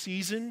be the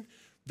season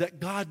that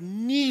God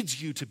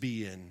needs you to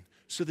be in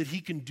so that he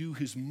can do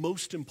his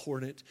most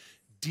important,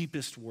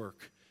 deepest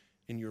work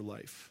in your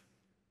life.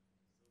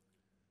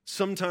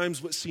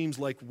 Sometimes what seems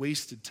like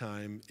wasted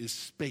time is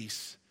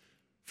space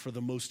for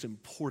the most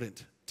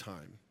important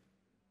time.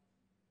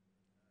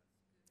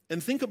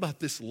 And think about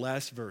this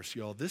last verse,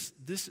 y'all. This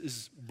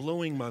is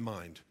blowing my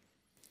mind.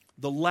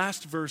 The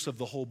last verse of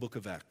the whole book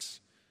of Acts.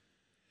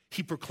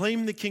 He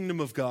proclaimed the kingdom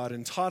of God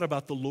and taught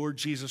about the Lord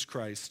Jesus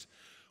Christ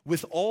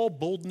with all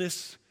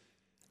boldness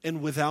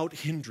and without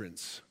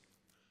hindrance.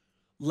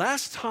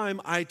 Last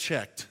time I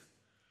checked,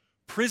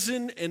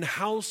 prison and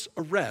house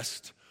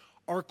arrest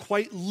are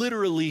quite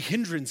literally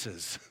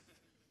hindrances.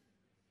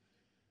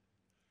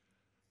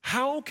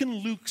 How can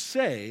Luke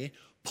say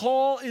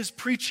Paul is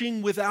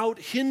preaching without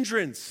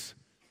hindrance?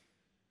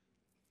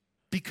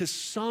 Because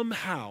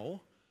somehow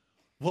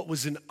what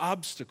was an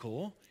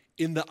obstacle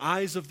in the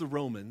eyes of the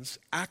Romans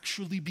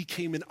actually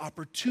became an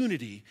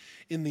opportunity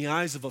in the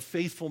eyes of a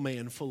faithful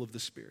man full of the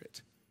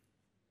Spirit.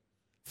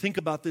 Think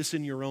about this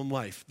in your own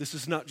life. This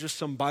is not just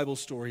some Bible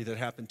story that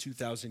happened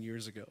 2,000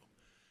 years ago.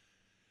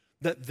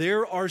 That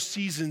there are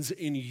seasons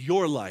in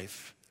your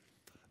life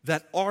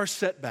that are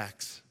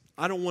setbacks.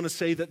 I don't want to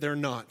say that they're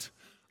not.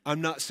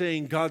 I'm not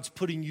saying God's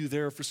putting you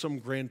there for some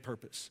grand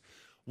purpose.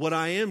 What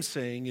I am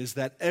saying is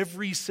that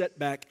every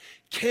setback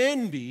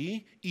can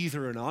be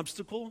either an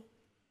obstacle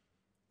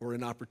or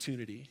an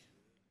opportunity.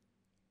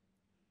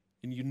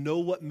 And you know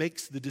what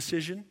makes the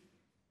decision?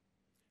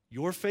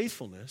 Your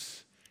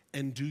faithfulness,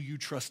 and do you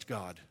trust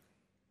God?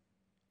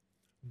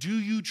 Do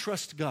you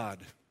trust God?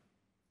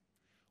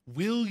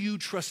 Will you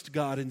trust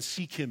God and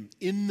seek him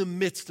in the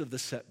midst of the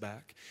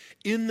setback,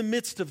 in the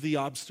midst of the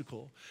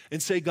obstacle,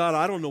 and say, God,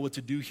 I don't know what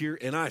to do here,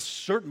 and I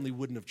certainly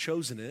wouldn't have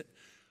chosen it,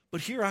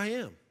 but here I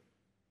am.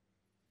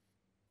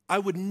 I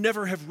would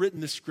never have written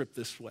this script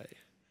this way.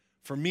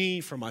 For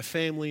me, for my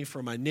family,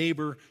 for my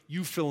neighbor,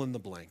 you fill in the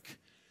blank.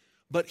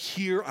 But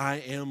here I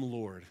am,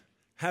 Lord.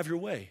 Have your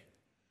way.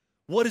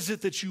 What is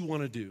it that you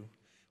want to do?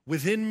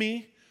 Within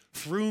me,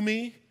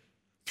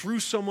 through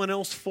someone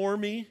else for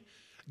me?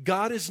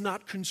 God is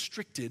not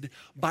constricted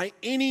by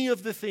any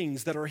of the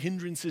things that are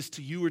hindrances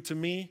to you or to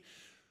me.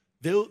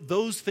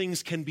 Those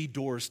things can be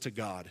doors to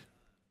God.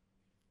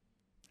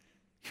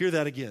 Hear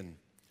that again.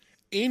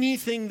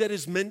 Anything that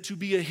is meant to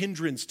be a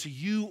hindrance to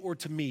you or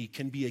to me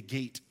can be a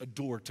gate, a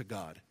door to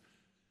God.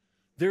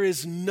 There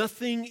is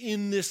nothing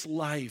in this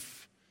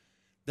life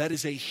that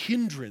is a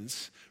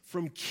hindrance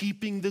from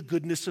keeping the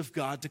goodness of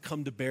God to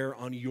come to bear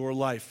on your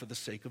life for the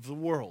sake of the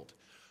world.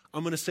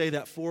 I'm going to say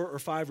that 4 or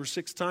 5 or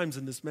 6 times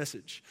in this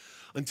message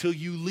until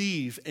you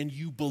leave and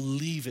you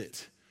believe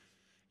it.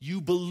 You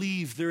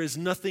believe there is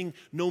nothing,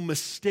 no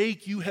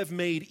mistake you have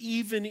made,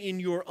 even in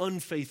your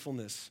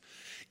unfaithfulness.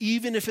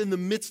 Even if in the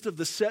midst of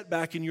the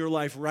setback in your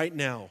life right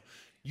now,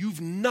 you've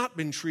not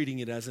been treating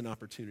it as an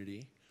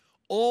opportunity.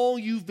 All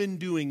you've been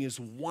doing is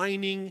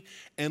whining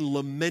and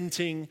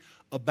lamenting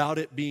about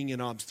it being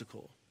an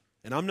obstacle.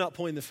 And I'm not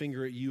pointing the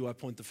finger at you, I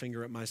point the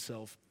finger at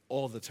myself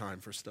all the time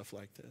for stuff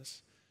like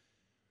this.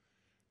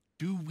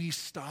 Do we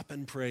stop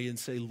and pray and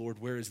say, Lord,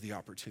 where is the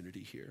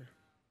opportunity here?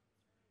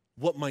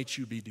 What might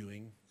you be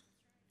doing?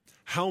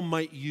 How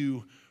might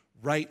you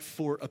write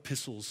 4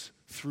 epistles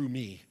through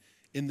me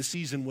in the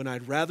season when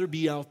I'd rather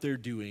be out there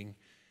doing,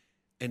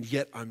 and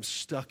yet I'm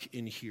stuck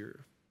in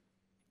here?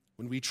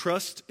 When we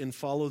trust and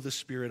follow the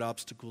Spirit,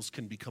 obstacles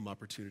can become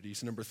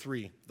opportunities. Number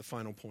 3, the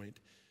final point.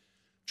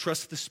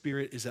 Trust the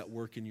Spirit is at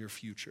work in your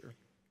future.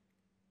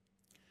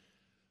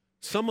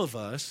 Some of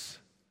us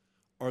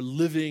are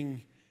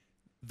living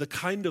the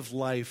kind of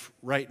life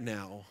right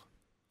now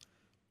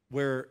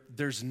where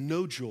there's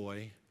no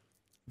joy,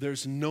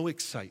 there's no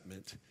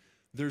excitement,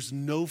 there's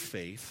no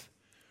faith,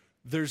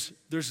 there's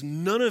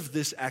none of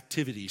this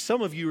activity.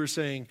 Some of you are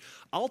saying,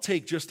 I'll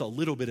take just a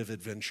little bit of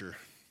adventure,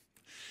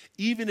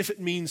 even if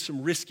it means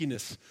some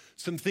riskiness,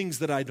 some things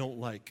that I don't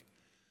like.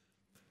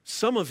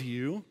 Some of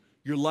you,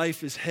 your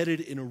life is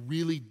headed in a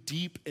really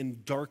deep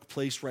and dark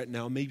place right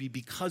now, maybe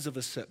because of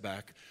a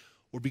setback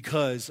or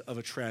because of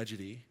a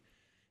tragedy.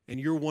 And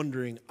you're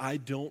wondering, I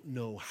don't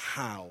know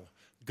how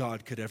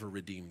God could ever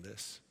redeem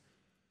this.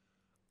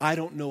 I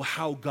don't know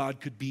how God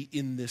could be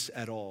in this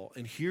at all.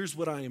 And here's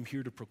what I am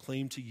here to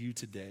proclaim to you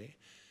today,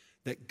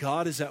 that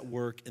God is at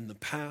work in the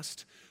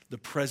past, the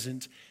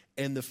present,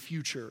 and the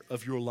future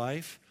of your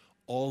life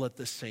all at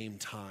the same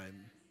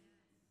time.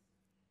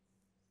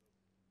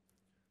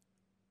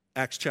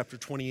 Acts chapter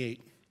 28.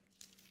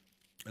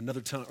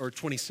 Another time, or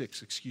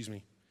 26, excuse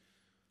me.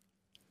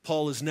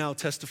 Paul is now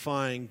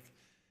testifying.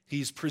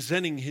 He's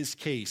presenting his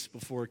case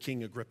before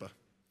King Agrippa.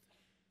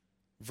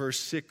 Verse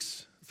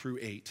 6 through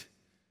 8.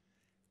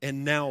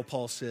 And now,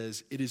 Paul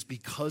says, it is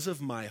because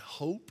of my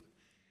hope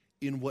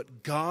in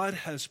what God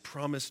has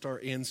promised our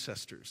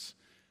ancestors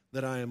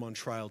that I am on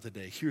trial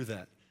today. Hear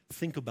that.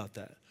 Think about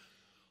that.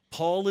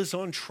 Paul is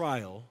on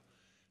trial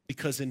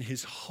because in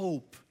his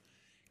hope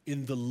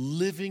in the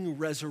living,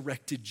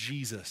 resurrected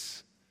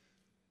Jesus.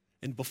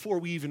 And before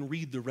we even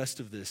read the rest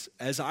of this,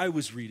 as I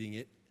was reading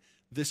it,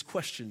 this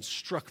question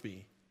struck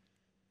me.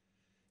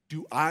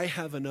 Do I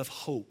have enough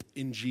hope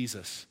in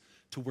Jesus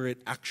to where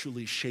it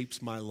actually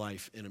shapes my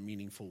life in a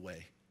meaningful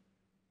way?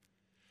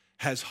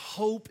 Has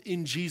hope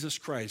in Jesus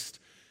Christ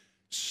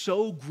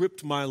so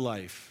gripped my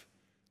life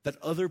that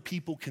other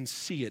people can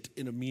see it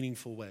in a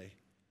meaningful way?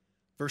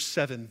 Verse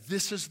 7,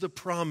 this is the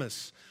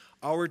promise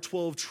our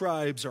 12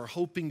 tribes are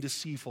hoping to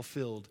see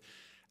fulfilled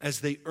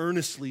as they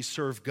earnestly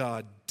serve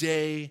God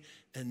day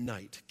and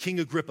night. King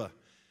Agrippa,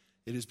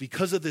 it is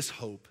because of this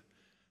hope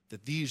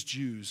that these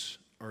Jews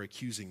are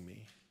accusing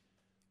me.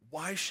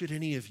 Why should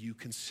any of you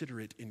consider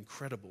it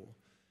incredible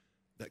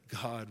that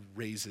God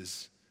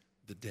raises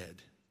the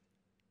dead?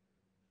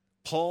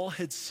 Paul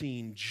had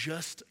seen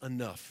just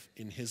enough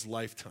in his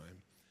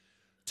lifetime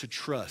to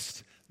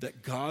trust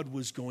that God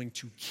was going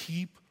to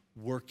keep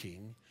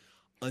working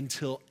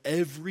until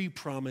every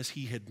promise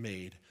he had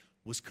made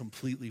was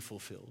completely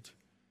fulfilled.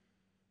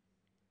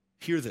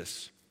 Hear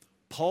this.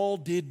 Paul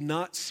did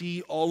not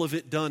see all of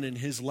it done in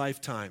his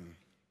lifetime.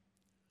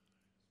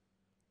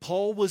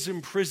 Paul was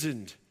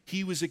imprisoned.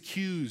 He was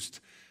accused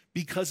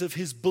because of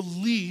his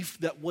belief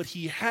that what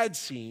he had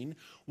seen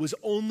was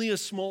only a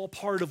small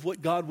part of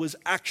what God was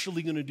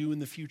actually going to do in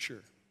the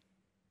future.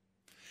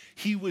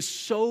 He was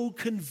so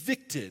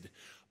convicted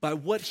by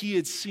what he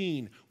had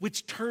seen,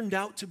 which turned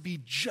out to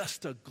be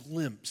just a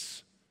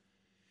glimpse.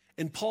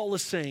 And Paul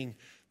is saying,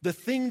 the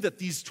thing that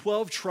these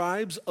 12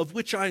 tribes, of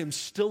which I am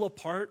still a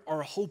part,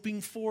 are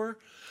hoping for,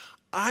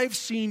 I've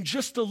seen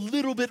just a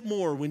little bit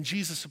more when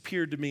Jesus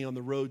appeared to me on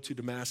the road to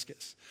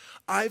Damascus.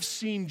 I've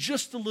seen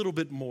just a little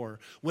bit more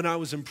when I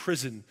was in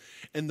prison,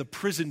 and the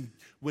prison,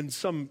 when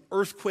some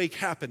earthquake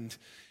happened,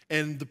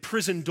 and the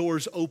prison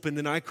doors opened,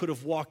 and I could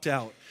have walked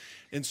out.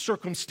 And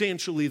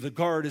circumstantially, the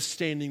guard is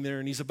standing there,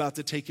 and he's about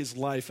to take his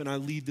life, and I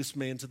lead this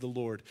man to the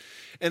Lord.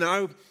 And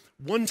I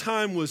one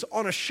time was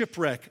on a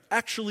shipwreck,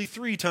 actually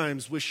 3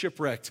 times was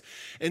shipwrecked,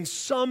 and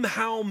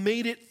somehow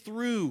made it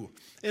through.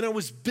 And I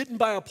was bitten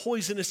by a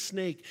poisonous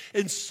snake,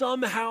 and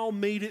somehow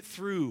made it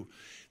through.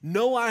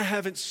 No, I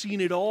haven't seen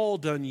it all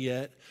done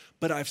yet,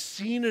 but I've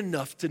seen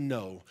enough to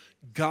know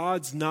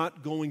God's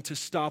not going to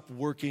stop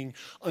working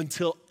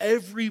until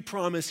every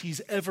promise he's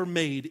ever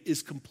made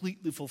is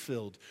completely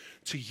fulfilled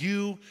to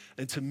you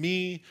and to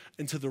me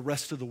and to the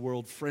rest of the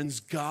world. Friends,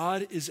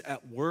 God is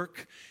at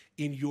work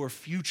in your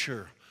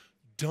future.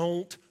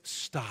 Don't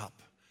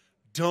stop.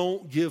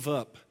 Don't give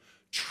up.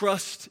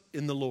 Trust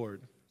in the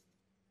Lord.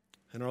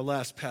 And our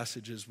last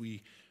passage as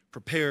we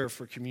prepare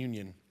for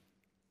communion,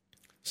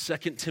 2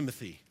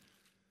 Timothy.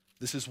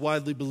 This is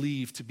widely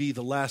believed to be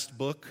the last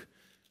book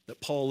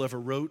that Paul ever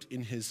wrote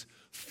in his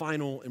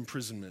final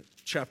imprisonment.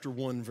 Chapter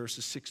 1,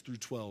 verses 6 through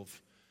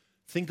 12.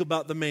 Think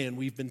about the man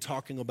we've been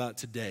talking about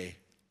today.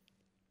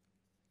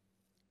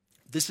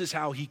 This is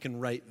how he can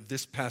write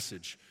this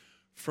passage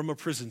from a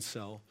prison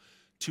cell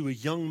to a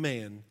young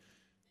man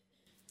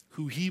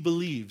who he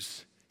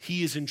believes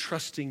he is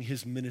entrusting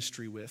his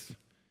ministry with.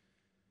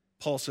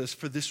 Paul says,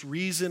 "For this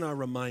reason I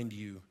remind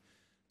you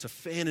to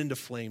fan into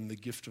flame the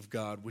gift of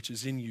God which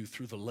is in you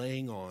through the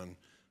laying on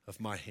of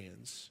my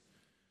hands.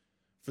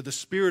 For the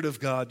Spirit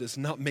of God does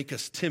not make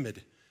us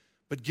timid,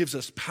 but gives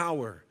us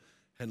power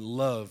and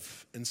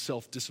love and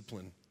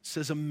self-discipline,"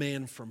 says a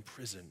man from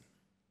prison.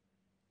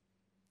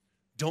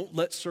 Don't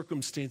let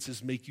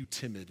circumstances make you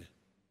timid.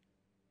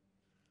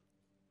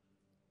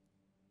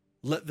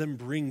 Let them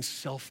bring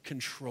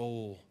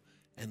self-control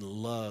and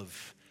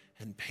love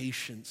and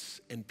patience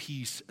and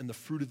peace and the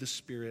fruit of the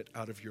Spirit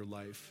out of your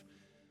life.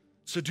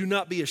 So do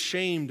not be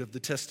ashamed of the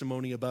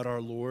testimony about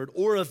our Lord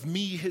or of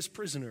me, his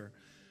prisoner.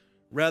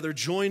 Rather,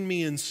 join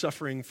me in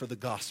suffering for the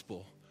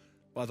gospel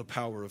by the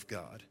power of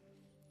God.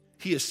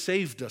 He has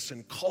saved us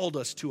and called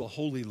us to a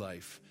holy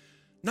life,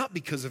 not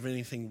because of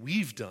anything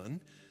we've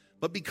done,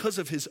 but because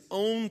of his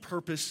own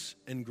purpose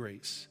and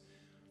grace.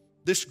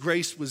 This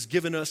grace was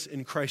given us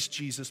in Christ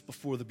Jesus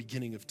before the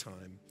beginning of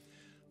time,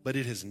 but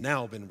it has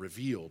now been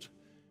revealed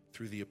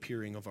through the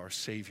appearing of our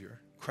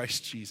Savior,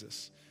 Christ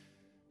Jesus,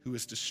 who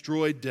has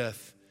destroyed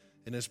death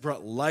and has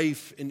brought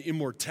life and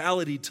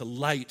immortality to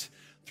light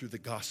through the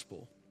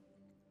gospel.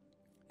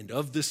 And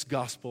of this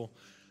gospel,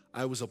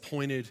 I was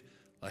appointed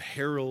a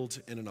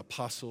herald and an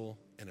apostle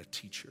and a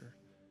teacher.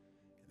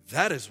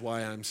 That is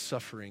why I'm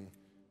suffering.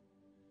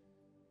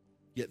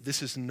 Yet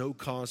this is no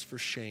cause for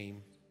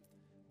shame,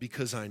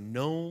 because I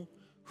know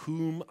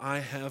whom I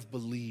have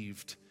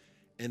believed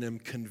and am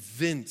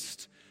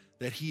convinced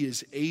that he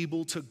is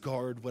able to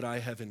guard what I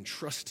have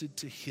entrusted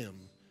to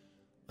him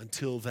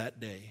until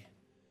that day.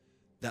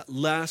 that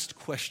last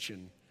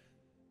question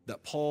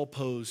that Paul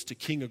posed to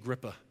King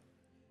Agrippa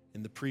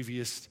in the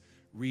previous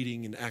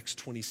reading in Acts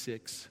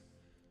 26.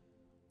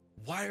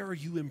 Why are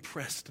you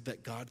impressed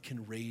that God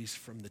can raise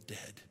from the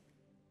dead?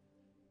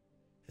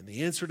 And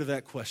the answer to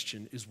that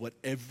question is what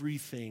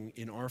everything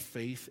in our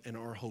faith and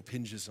our hope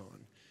hinges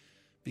on.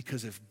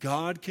 Because if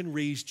God can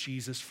raise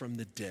Jesus from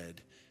the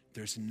dead,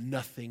 there's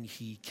nothing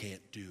he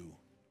can't do.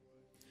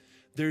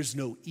 There's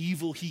no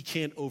evil he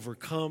can't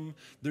overcome.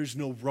 There's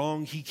no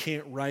wrong he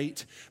can't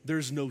right.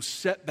 There's no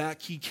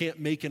setback he can't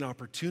make an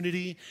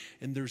opportunity.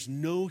 And there's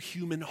no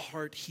human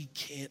heart he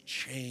can't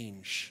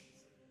change.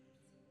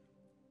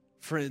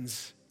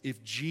 Friends,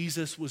 if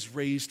Jesus was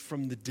raised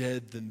from the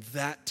dead, then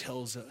that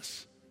tells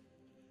us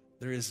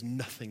there is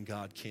nothing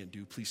God can't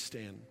do. Please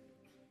stand.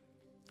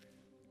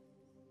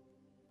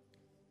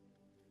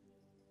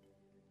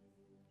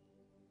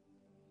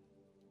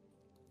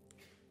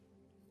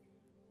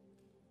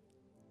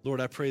 Lord,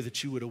 I pray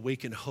that you would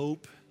awaken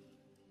hope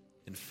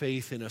and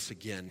faith in us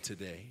again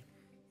today.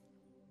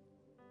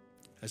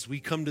 As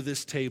we come to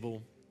this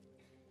table,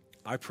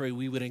 I pray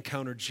we would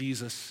encounter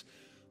Jesus,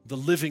 the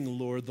living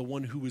Lord, the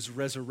one who was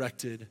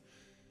resurrected,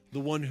 the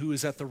one who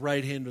is at the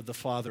right hand of the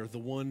Father, the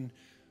one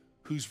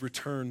whose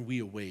return we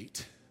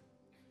await.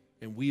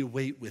 And we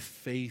await with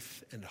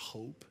faith and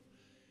hope.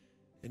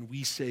 And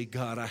we say,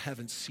 God, I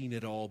haven't seen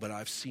it all, but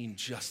I've seen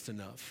just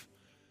enough.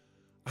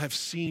 I've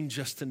seen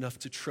just enough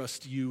to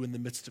trust you in the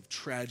midst of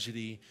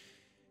tragedy,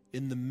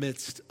 in the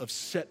midst of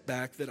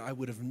setback that I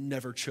would have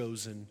never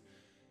chosen.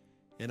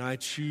 And I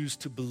choose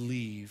to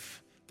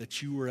believe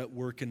that you are at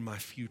work in my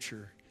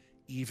future,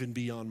 even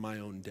beyond my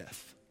own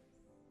death.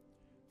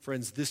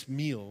 Friends, this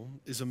meal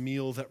is a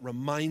meal that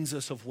reminds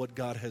us of what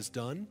God has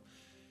done.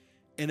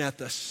 And at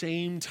the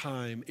same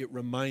time, it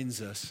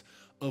reminds us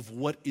of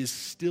what is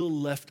still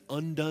left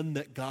undone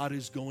that God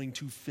is going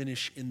to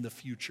finish in the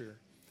future.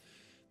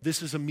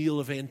 This is a meal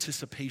of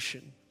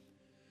anticipation.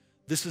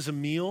 This is a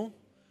meal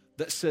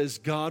that says,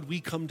 God,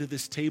 we come to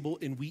this table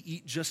and we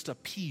eat just a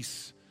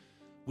piece.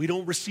 We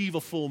don't receive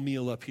a full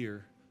meal up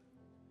here.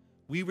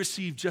 We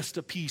receive just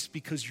a piece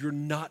because you're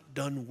not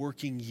done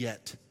working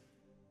yet.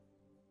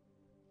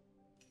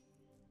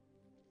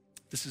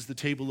 This is the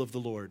table of the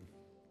Lord.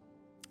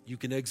 You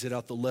can exit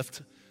out the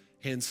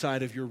left-hand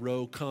side of your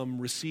row, come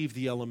receive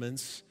the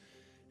elements,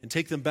 and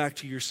take them back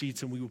to your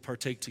seats, and we will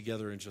partake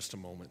together in just a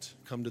moment.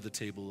 Come to the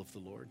table of the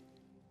Lord.